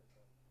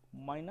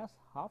minus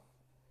half.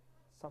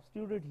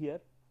 Substituted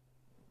here,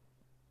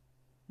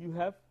 you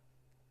have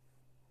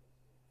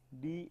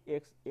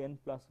dxn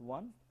plus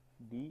 1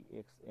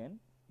 dxn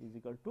is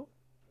equal to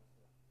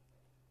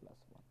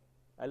plus 1.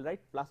 I will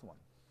write plus 1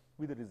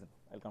 with a reason,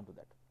 I will come to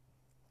that.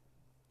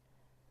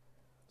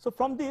 So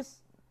from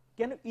this,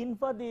 can you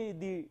infer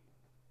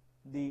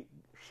the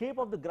shape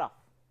of the graph?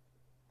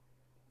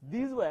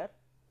 These were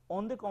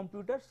on the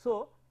computer,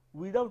 so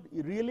without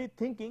really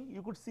thinking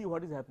you could see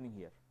what is happening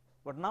here,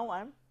 but now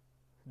I am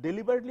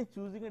deliberately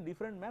choosing a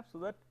different map so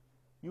that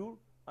you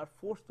are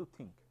forced to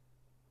think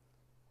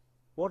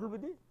what will be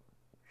the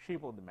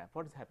shape of the map,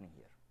 what is happening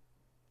here.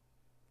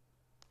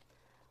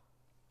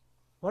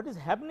 What is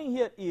happening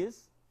here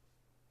is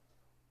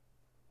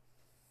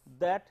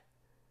that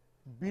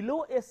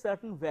below a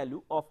certain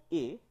value of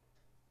A,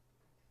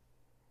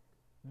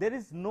 there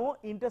is no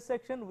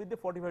intersection with the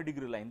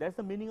 45-degree line. That is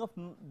the meaning of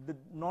the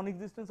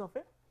non-existence of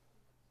a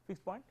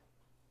fixed point.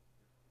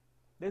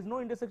 There is no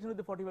intersection with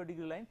the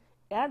 45-degree line.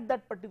 At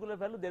that particular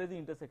value, there is the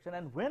intersection,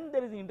 and when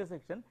there is the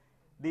intersection,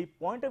 the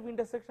point of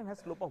intersection has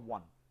slope of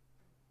 1.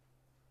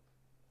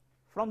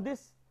 From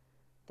this,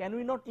 can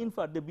we not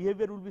infer the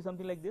behavior will be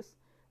something like this,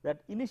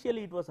 that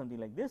initially it was something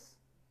like this,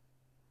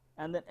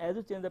 and then as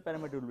you change the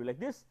parameter it will be like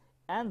this,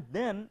 and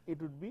then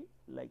it would be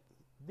like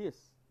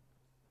this,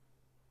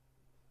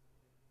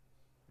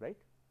 right?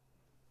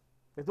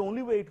 That is the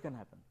only way it can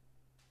happen.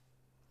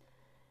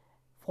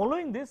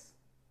 Following this,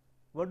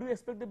 what do you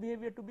expect the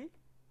behavior to be?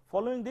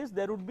 Following this,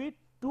 there would be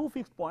two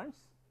fixed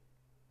points,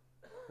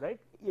 right?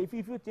 If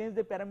you change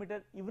the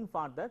parameter even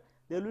further,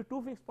 there will be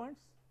two fixed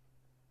points,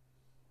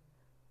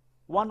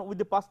 one with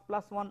the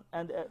plus 1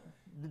 and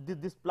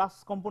this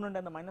plus component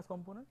and the minus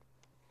component,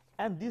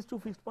 and these two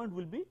fixed points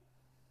will be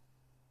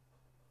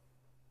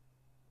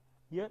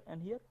here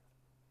and here,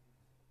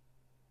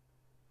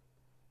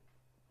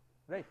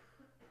 right?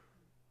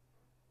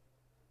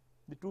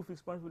 The two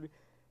fixed points will be,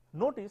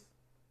 notice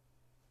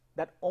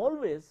that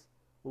always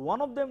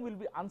one of them will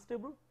be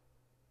unstable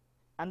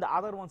and the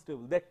other one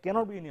stable. There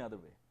cannot be any other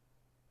way.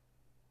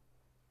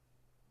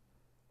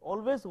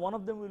 Always one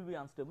of them will be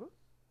unstable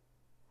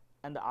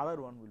and the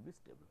other one will be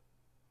stable.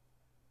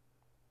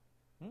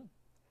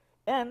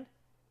 And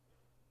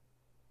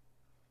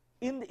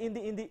in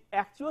the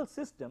actual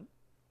system,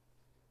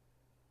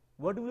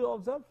 what do we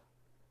observe?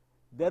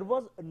 There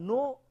was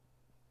no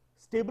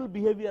stable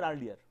behavior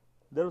earlier.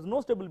 There was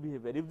no stable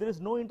behavior. If there is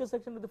no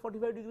intersection with the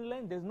 45-degree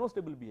line, there is no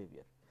stable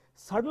behavior.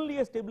 Suddenly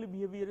a stable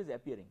behavior is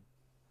appearing.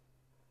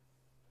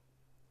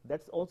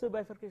 That is also a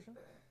bifurcation.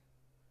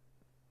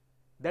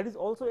 That is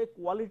also a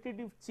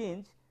qualitative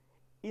change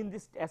in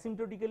this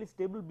asymptotically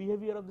stable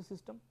behavior of the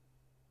system,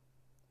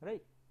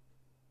 right?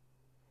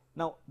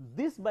 Now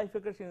this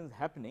bifurcation is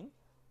happening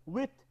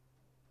with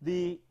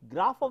the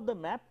graph of the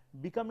map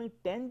becoming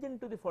tangent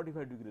to the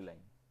 45-degree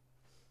line.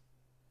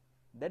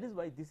 That is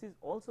why this is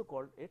also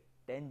called a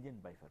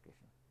tangent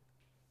bifurcation.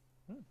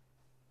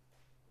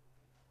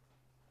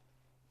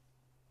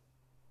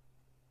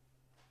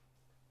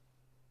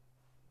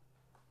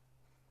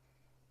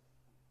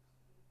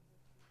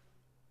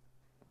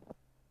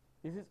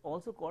 This is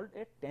also called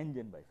a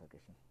tangent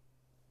bifurcation.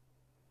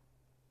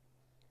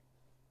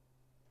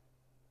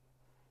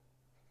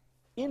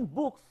 In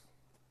books,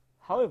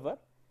 however,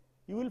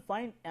 you will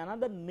find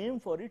another name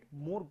for it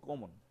more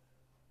common.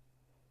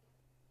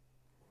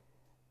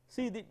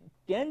 See, the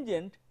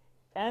tangent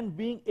and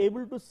being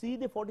able to see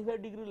the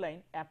 45-degree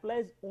line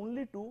applies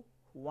only to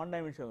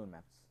one-dimensional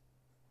maps.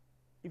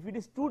 If it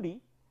is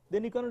 2D,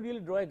 then you cannot really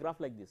draw a graph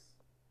like this,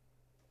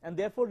 and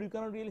therefore you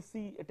cannot really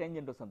see a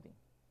tangent or something.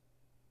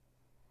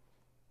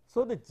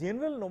 So the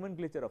general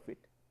nomenclature of it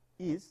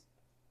is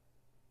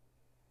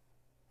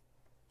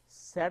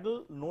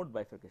saddle node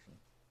bifurcation.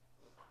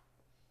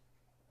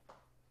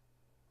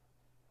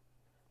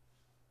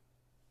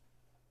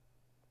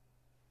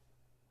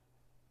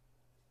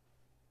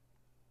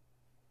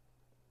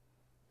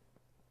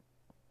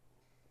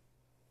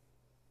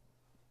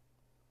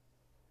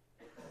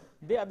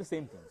 They are the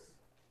same things.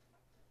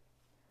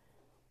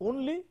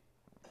 Only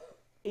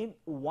in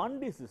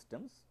 1D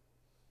systems,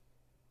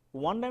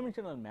 one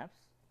dimensional maps.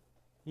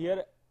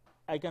 Here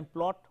I can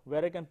plot,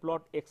 where I can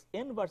plot x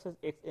n versus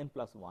x n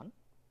plus 1.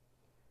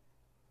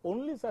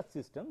 Only such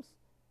systems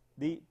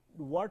the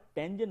word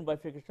tangent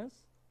bifurcations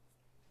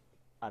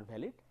are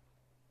valid.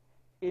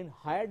 In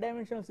higher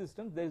dimensional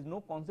systems there is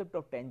no concept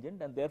of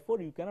tangent, and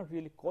therefore you cannot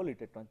really call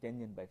it a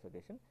tangent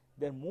bifurcation.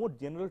 Their more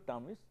general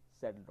term is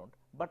saddle node,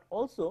 but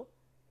also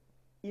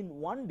in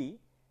 1D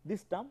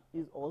this term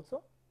is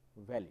also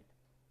valid,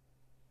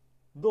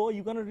 though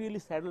you cannot really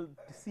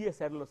see a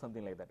saddle or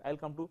something like that. I will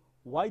come to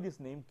why this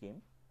name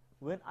came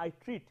when I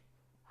treat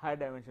higher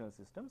dimensional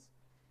systems,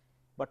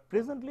 but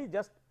presently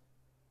just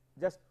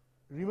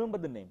remember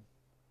the name.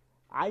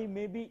 I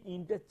may be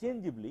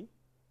interchangeably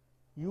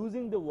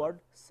using the word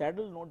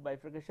saddle node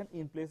bifurcation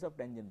in place of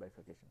tangent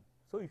bifurcation.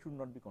 So, you should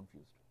not be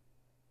confused,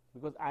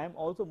 because I am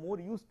also more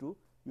used to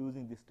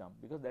using this term,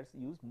 because that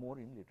is used more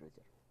in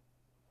literature.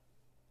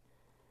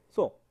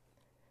 So,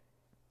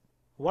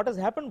 what has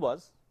happened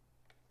was,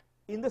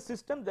 in the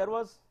system there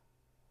was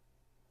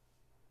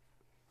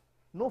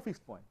no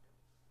fixed point,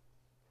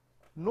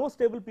 no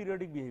stable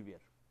periodic behavior,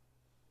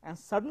 and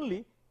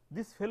suddenly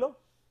this fellow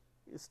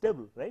is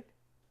stable, right?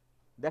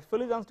 That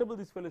fellow is unstable,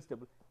 this fellow is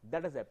stable,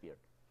 that has appeared.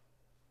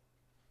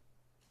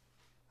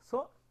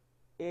 So,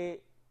 a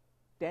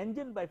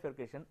tangent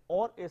bifurcation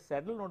or a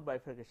saddle node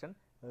bifurcation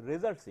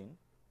results in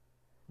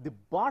the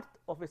birth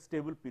of a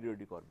stable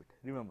periodic orbit.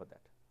 Remember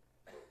that.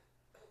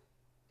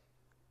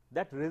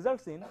 That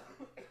results in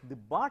the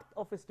birth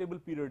of a stable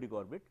periodic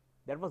orbit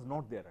that was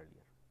not there earlier.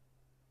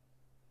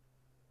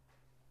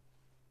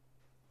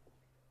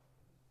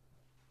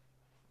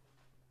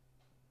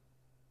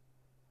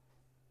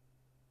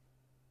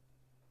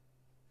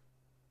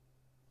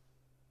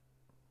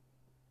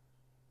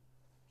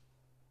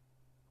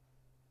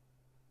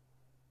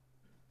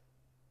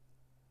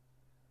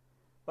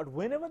 But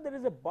whenever there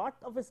is a birth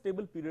of a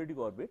stable periodic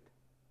orbit,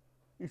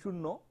 you should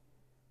know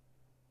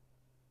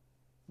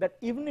that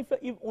even if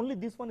only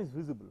this one is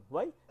visible.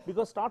 Why?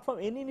 Because start from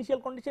any initial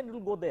condition it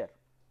will go there,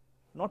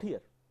 not here.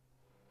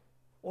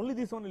 Only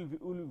this one will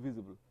be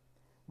visible.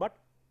 But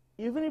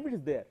even if it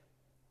is there,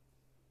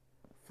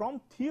 from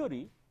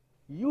theory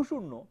you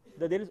should know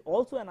that there is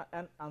also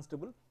an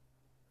unstable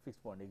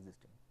fixed point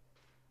existing.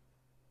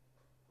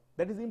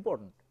 That is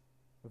important,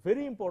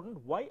 very important.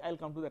 Why? I will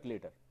come to that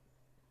later.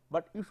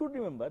 But you should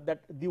remember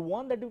that the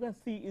one that you can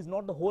see is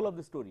not the whole of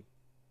the story.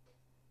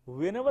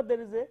 Whenever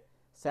there is a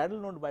saddle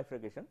node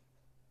bifurcation,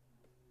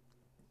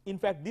 in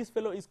fact this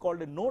fellow is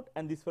called a node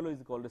and this fellow is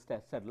called a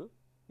saddle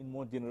in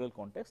more general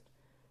context.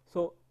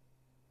 So,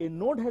 a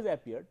node has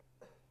appeared,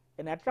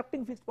 an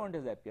attracting fixed point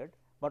has appeared,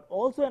 but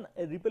also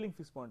a repelling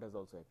fixed point has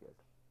also appeared.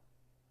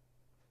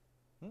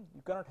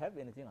 You cannot have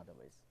anything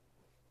otherwise.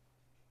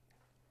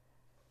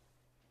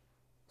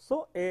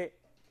 So, a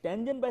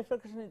tangent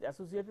bifurcation is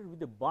associated with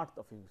the birth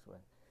of a fixed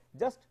point.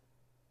 Just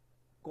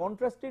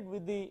contrast it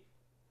with the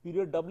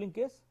period doubling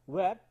case,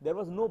 where there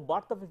was no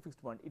birth of a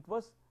fixed point, it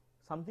was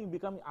something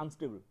becoming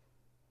unstable.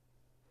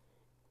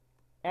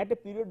 At a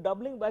period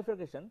doubling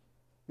bifurcation,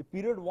 the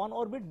period 1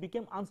 orbit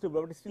became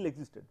unstable, but it still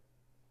existed.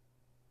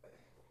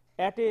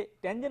 At a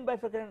tangent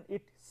bifurcation,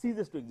 it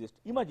ceases to exist.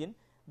 Imagine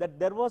that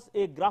there was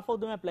a graph of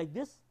the map like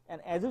this,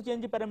 and as you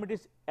change the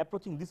parameters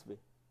approaching this way,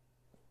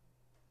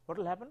 what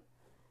will happen?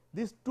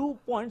 These 2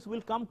 points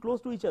will come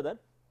close to each other,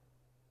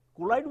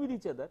 collide with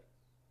each other,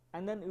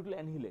 and then it will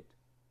annihilate.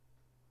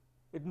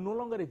 It no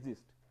longer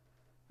exists,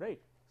 right?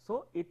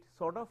 So, it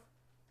sort of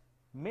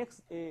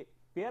makes a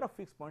pair of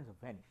fixed points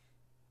vanish.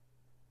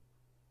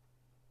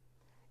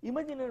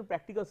 Imagine in a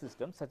practical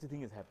system such a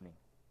thing is happening,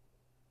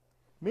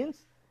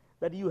 means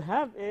that you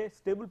have a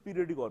stable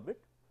periodic orbit,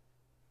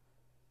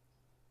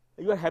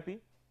 you are happy,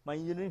 my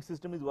engineering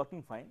system is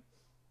working fine,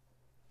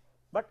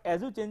 but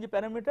as you change a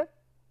parameter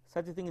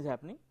such a thing is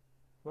happening.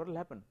 What will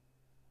happen?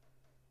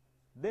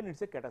 Then it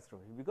is a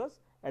catastrophe, because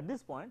at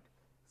this point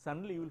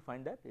suddenly you will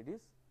find that it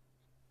is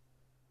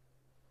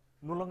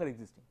no longer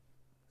existing.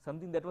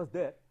 Something that was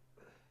there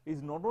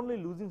is not only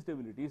losing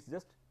stability, it is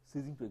just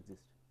ceasing to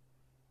exist.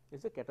 It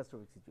is a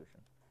catastrophic situation.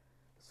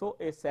 So,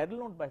 a saddle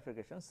node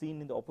bifurcation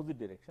seen in the opposite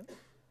direction,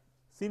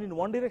 seen in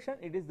one direction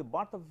it is the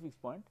birth of a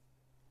fixed point,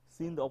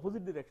 seen in the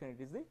opposite direction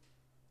it is the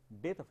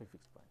death of a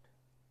fixed point.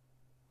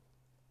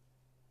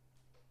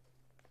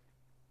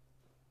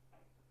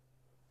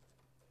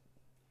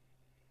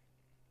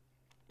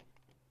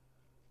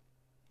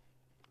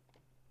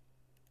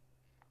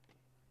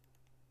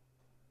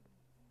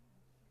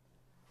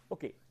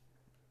 Okay.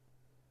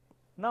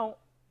 Now,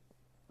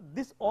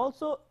 this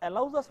also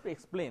allows us to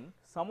explain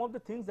some of the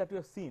things that we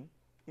have seen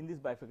in this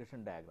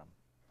bifurcation diagram.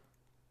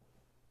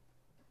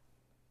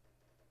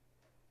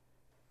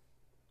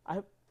 I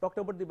have talked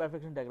about the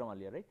bifurcation diagram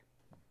earlier, right?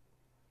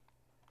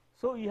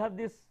 So, you have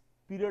this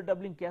period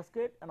doubling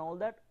cascade and all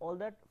that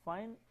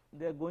fine,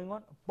 they are going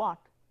on, but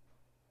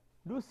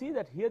do you see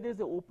that here there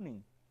is a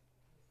opening,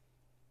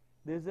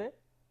 there is a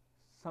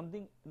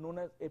something known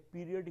as a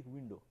periodic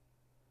window.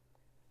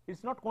 It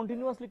is not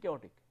continuously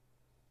chaotic.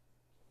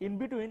 In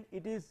between,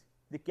 it is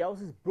the chaos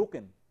is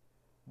broken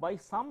by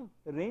some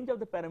range of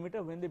the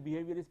parameter when the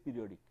behavior is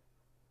periodic.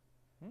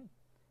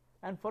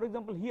 And for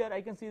example, here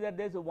I can see that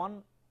there is a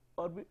one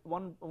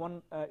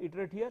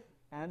iterate here,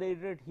 and the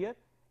iterate here,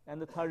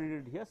 and the third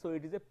iterate here. So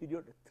it is a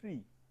period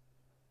 3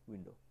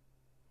 window.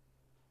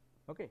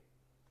 Okay.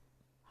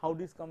 How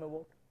this come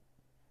about?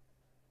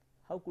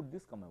 How could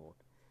this come about?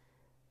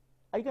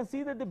 I can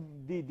see that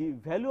the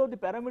value of the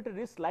parameter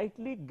is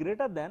slightly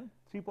greater than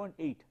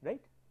 3.8,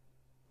 right?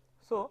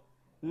 So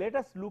let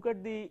us look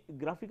at the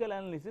graphical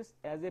analysis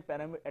as a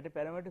parameter at a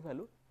parameter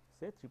value,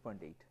 say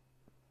 3.8.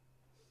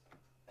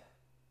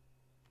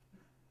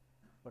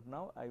 But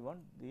now I want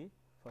the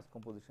first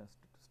compositions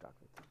to start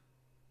with.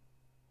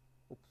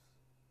 Oops.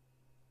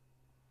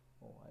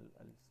 Oh,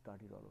 I'll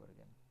start it all over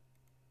again.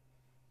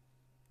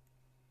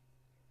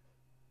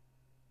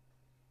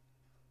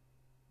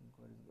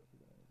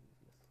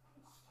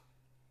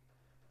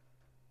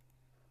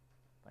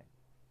 Fine.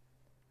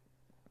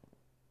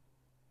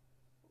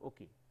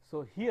 Okay.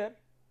 So here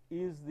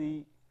is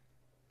the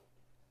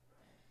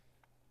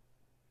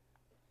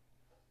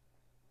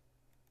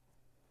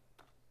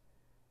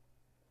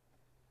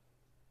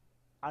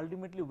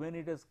ultimately when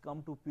it has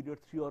come to period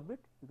 3 orbit,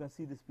 you can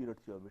see this period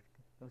 3 orbit.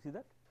 Can you see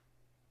that?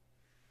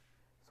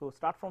 So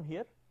start from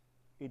here,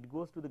 it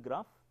goes to the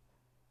graph,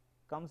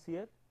 comes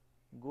here,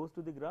 goes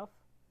to the graph,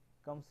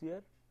 comes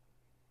here,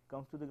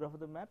 comes to the graph of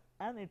the map,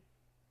 and it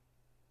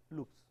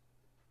loops,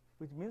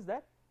 which means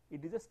that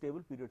it is a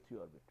stable period 3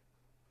 orbit.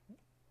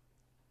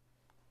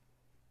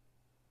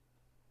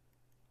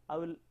 I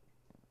will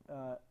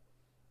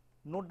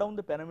note down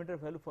the parameter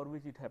value for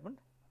which it happened,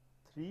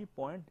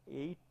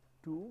 3.8283,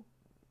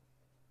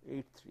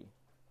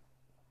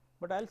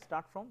 but I will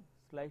start from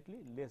slightly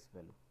less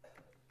value.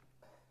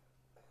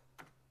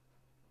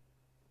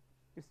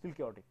 It is still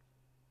chaotic.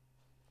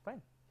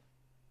 Fine.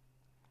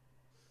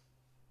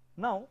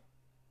 Now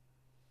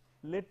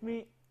let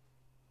me,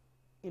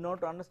 in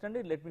order to understand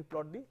it, let me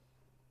plot the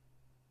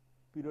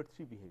period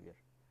 3 behavior,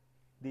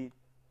 the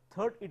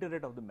third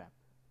iterate of the map,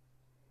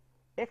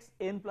 x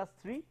n plus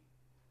 3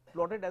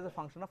 plotted as a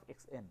function of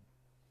x n.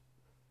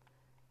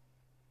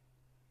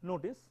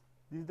 Notice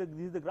this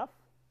is the graph.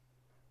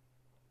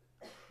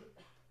 Have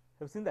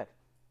you seen that?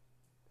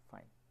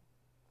 Fine.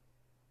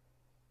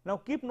 Now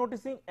keep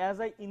noticing as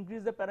I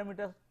increase the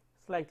parameter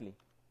slightly.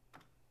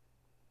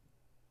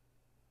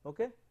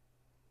 Okay.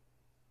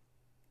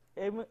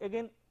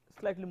 Again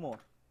slightly more.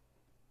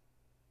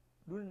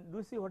 Do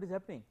you see what is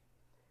happening?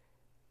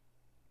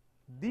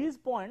 These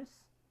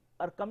points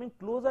are coming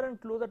closer and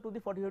closer to the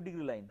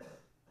 45-degree line.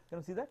 Can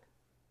you see that?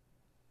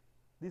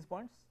 These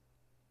points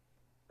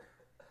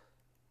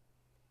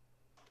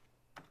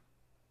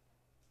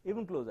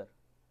even closer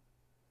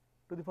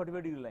to the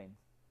 45-degree line.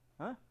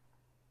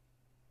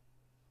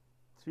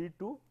 3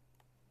 to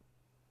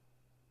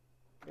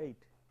 8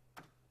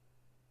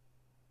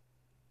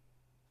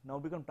 now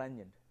become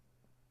tangent,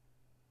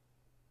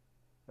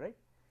 right?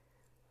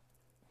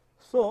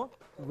 So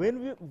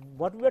when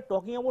what we are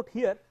talking about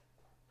here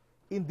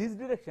in this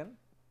direction,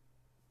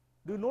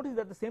 do you notice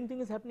that the same thing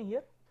is happening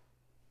here?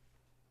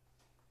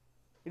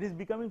 It is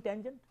becoming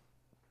tangent.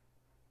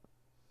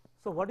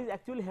 So what is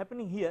actually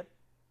happening here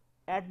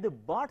at the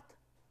birth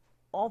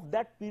of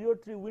that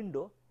period 3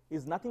 window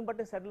is nothing but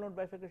a saddle node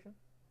bifurcation.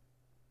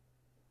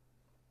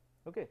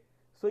 Okay.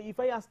 So if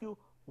I ask you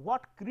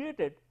what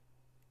created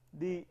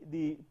the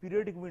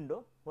periodic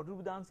window, what will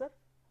be the answer?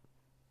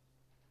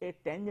 A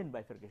tangent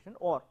bifurcation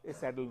or a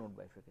saddle node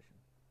bifurcation,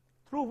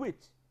 through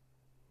which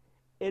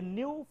a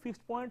new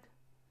fixed point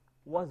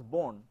was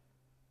born.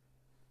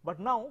 But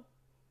now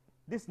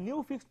this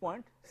new fixed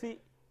point, see,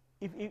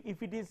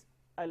 if it is,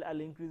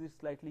 I'll increase it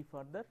slightly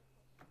further.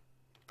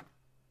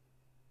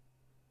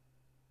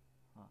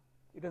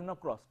 It has now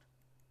crossed.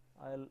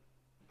 I'll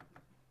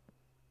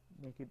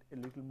make it a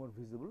little more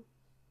visible.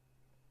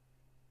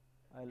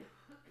 I'll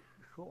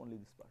show only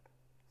this part.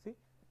 See,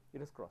 it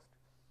has crossed.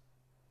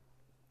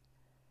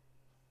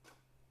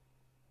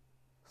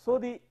 So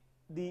the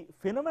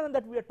phenomenon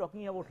that we are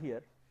talking about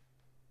here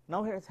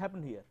now has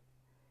happened here,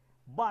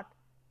 but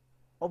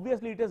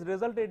obviously it has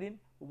resulted in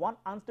one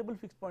unstable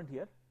fixed point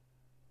here,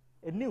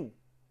 a new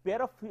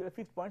pair of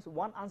fixed points,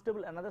 one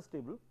unstable, another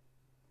stable,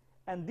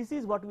 and this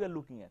is what we are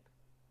looking at.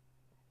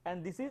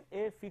 And this is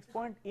a fixed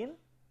point in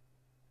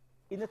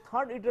the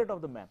third iterate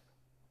of the map,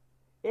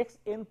 x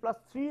n plus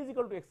 3 is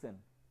equal to x n,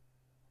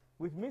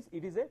 which means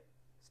it is a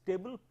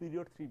stable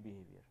period 3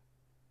 behavior.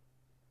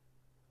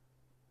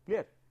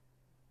 Clear?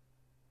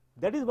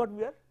 That is what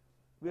we are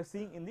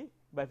seeing in the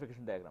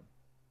bifurcation diagram.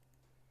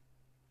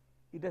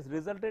 It has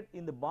resulted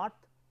in the birth,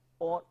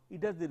 or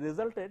it has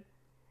resulted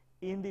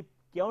in the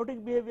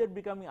chaotic behavior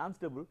becoming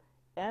unstable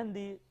and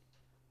the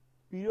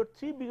period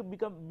 3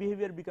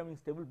 behavior becoming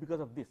stable because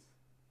of this.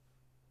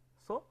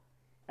 So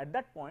at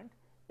that point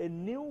a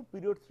new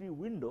period 3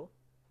 window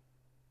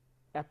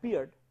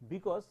appeared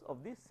because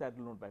of the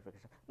saddle node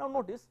bifurcation. Now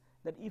notice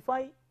that if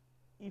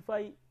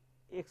I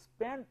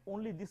expand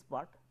only this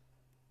part,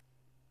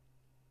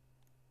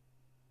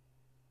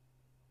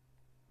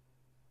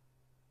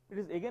 it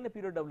is again a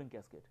period doubling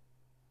cascade.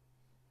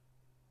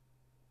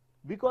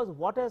 because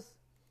what has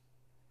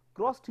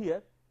crossed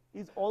here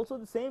is also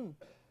the same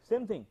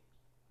thing,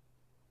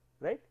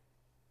 right,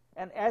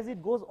 and as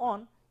it goes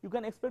on you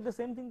can expect the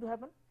same thing to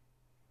happen.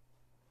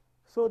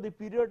 So the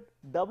period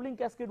doubling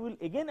cascade will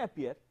again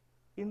appear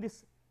in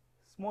this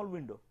small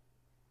window,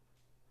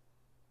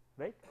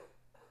 right.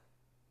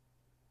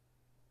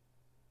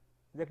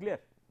 Is that clear?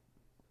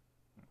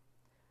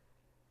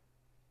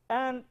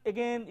 And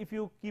again if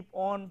you keep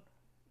on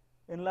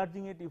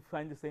enlarging it, you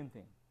find the same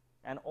thing,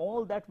 and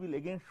all that will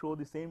again show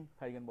the same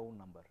Feigenbaum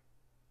number.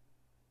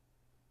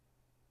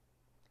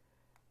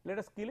 Let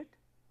us kill it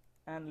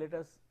and let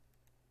us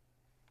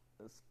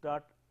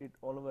start it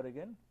all over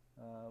again.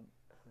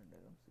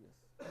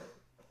 Yes.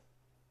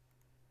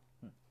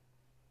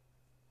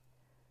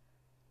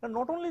 Now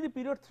not only the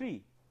period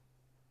 3,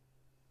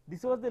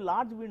 this was the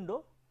large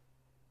window,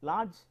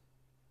 large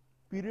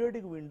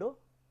periodic window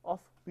of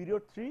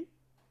period 3,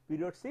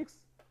 period 6,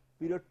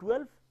 period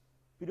 12,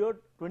 period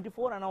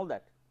 24 and all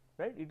that,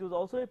 right. It was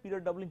also a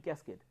period doubling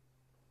cascade,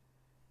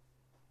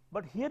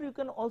 but here you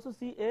can also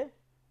see a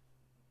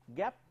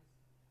gap,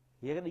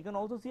 here you can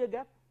also see a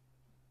gap.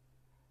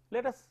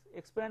 Let us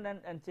expand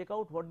and check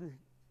out what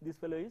this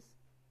fellow is.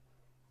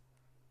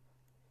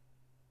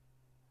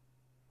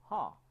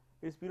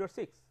 It is period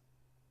 6,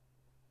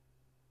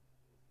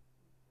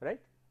 right,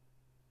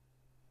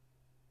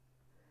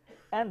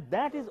 and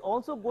that is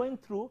also going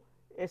through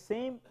a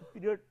same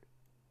period.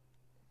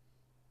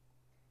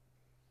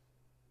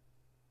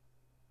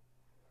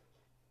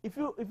 If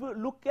you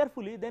look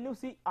carefully, then you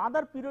see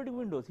other periodic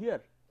windows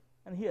here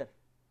and here,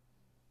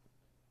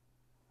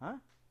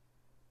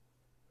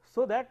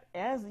 so that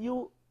as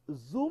you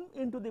zoom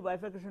into the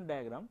bifurcation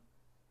diagram,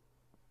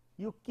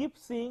 you keep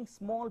seeing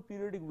small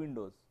periodic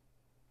windows,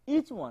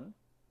 each one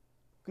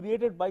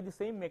created by the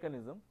same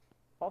mechanism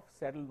of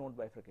saddle node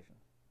bifurcation.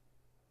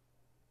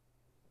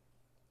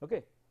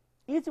 Okay,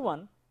 each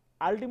one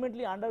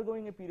ultimately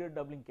undergoing a period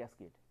doubling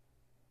cascade,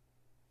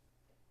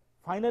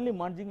 finally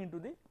merging into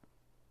the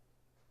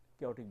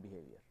chaotic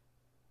behavior.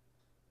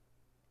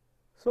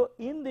 So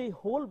in the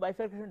whole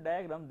bifurcation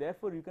diagram,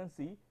 therefore you can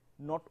see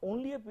not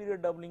only a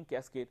period doubling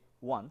cascade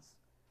once,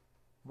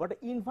 but an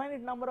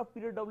infinite number of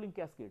period doubling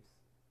cascades,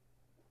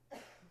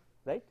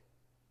 right.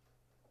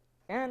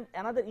 And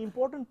another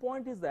important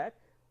point is that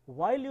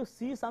while you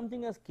see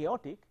something as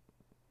chaotic,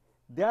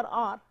 there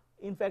are,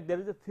 in fact there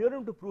is a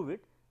theorem to prove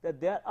it,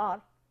 that there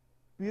are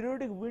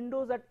periodic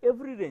windows at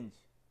every range.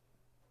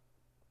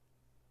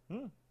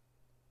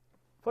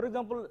 For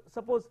example,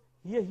 suppose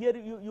here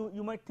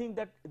you might think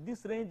that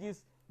this range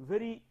is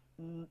very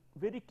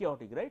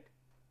chaotic, right.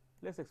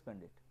 Let us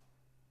expand it.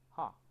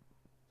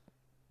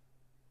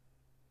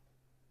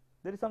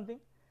 There is something,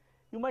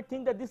 you might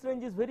think that this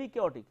range is very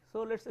chaotic,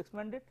 so let us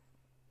expand it.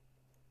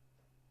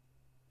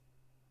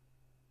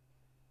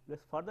 Let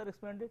us further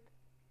expand it.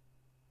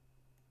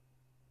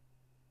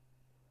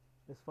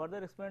 Let us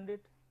further expand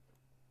it.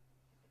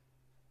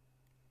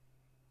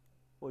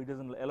 Oh, it does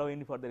not allow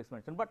any further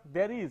expansion, but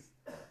there is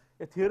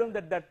a theorem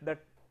that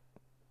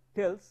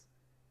tells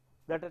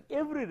that at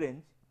every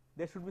range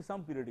there should be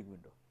some periodic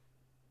window.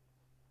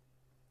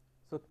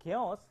 So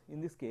chaos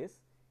in this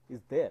case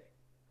is there,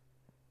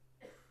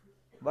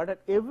 but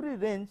at every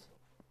range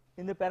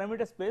in the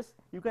parameter space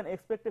you can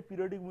expect a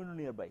periodic window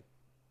nearby.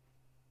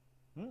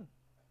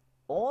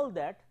 All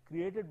that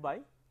created by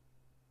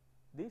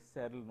the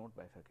saddle node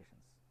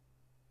bifurcations.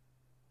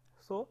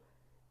 So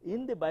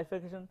in the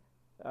bifurcation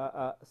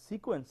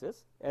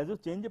sequences, as you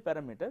change a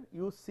parameter,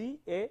 you see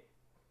a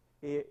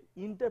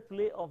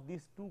interplay of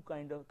these two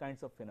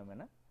kinds of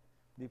phenomena,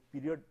 the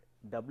period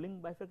doubling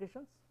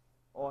bifurcations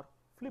or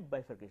flip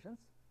bifurcations,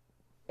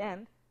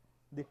 and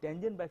the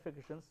tangent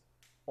bifurcations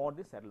or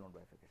the saddle node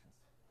bifurcations.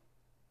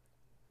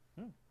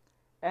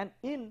 And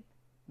in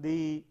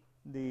the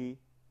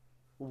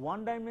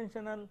one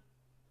dimensional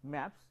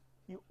maps,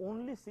 you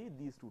only see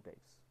these two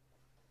types.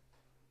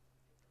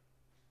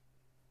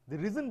 The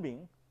reason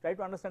being, try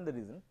to understand the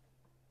reason.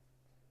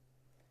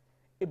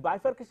 A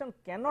bifurcation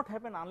cannot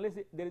happen unless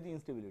there is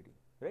instability,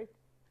 right.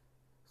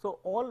 So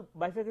all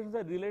bifurcations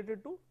are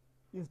related to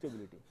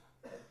instability.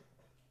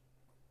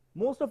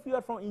 Most of you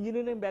are from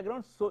engineering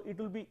backgrounds, so it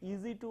will be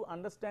easy to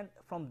understand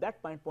from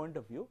that point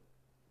of view.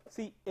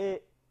 See, a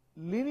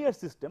linear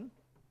system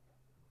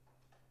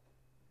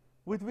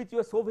with which you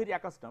are so very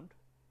accustomed,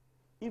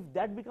 if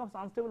that becomes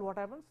unstable, what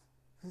happens?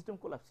 System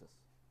collapses,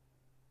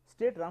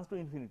 state runs to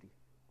infinity,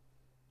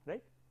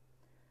 right.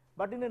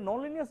 But in a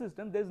nonlinear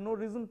system, there is no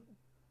reason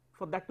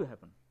for that to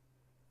happen.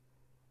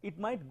 It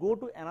might go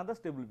to another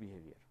stable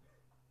behavior,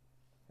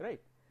 right.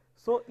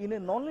 So in a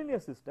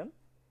nonlinear system,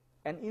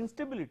 an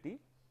instability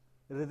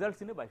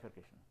results in a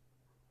bifurcation,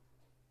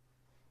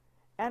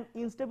 and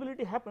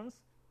instability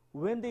happens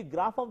when the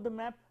graph of the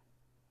map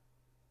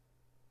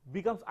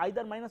becomes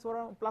either -1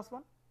 or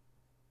 +1.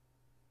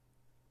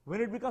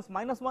 When it becomes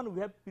 -1, we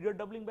have period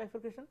doubling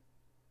bifurcation.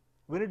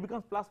 When it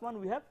becomes +1,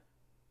 we have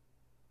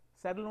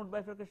saddle node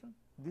bifurcation.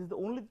 These are the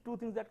only two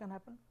things that can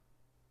happen.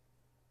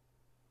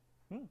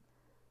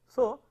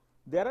 So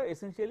there are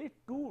essentially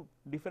two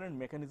different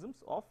mechanisms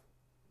of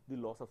the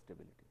loss of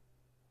stability.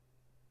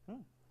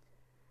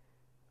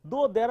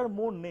 Though there are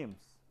more names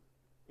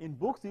in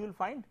books, you will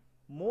find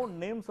more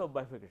names of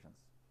bifurcations.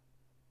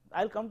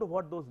 I will come to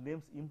what those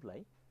names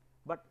imply,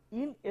 but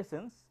in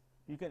essence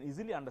you can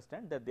easily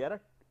understand that there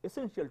are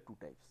essential two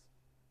types: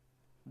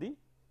 the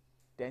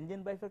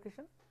tangent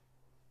bifurcation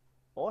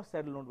or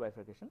saddle node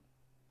bifurcation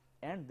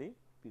and the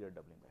period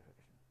doubling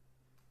bifurcation.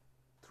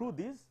 Through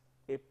these,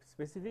 a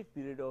specific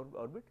period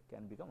orbit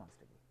can become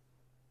unstable.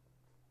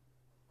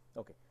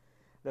 Okay,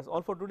 that is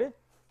all for today.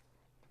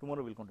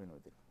 Tomorrow we will continue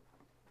with it.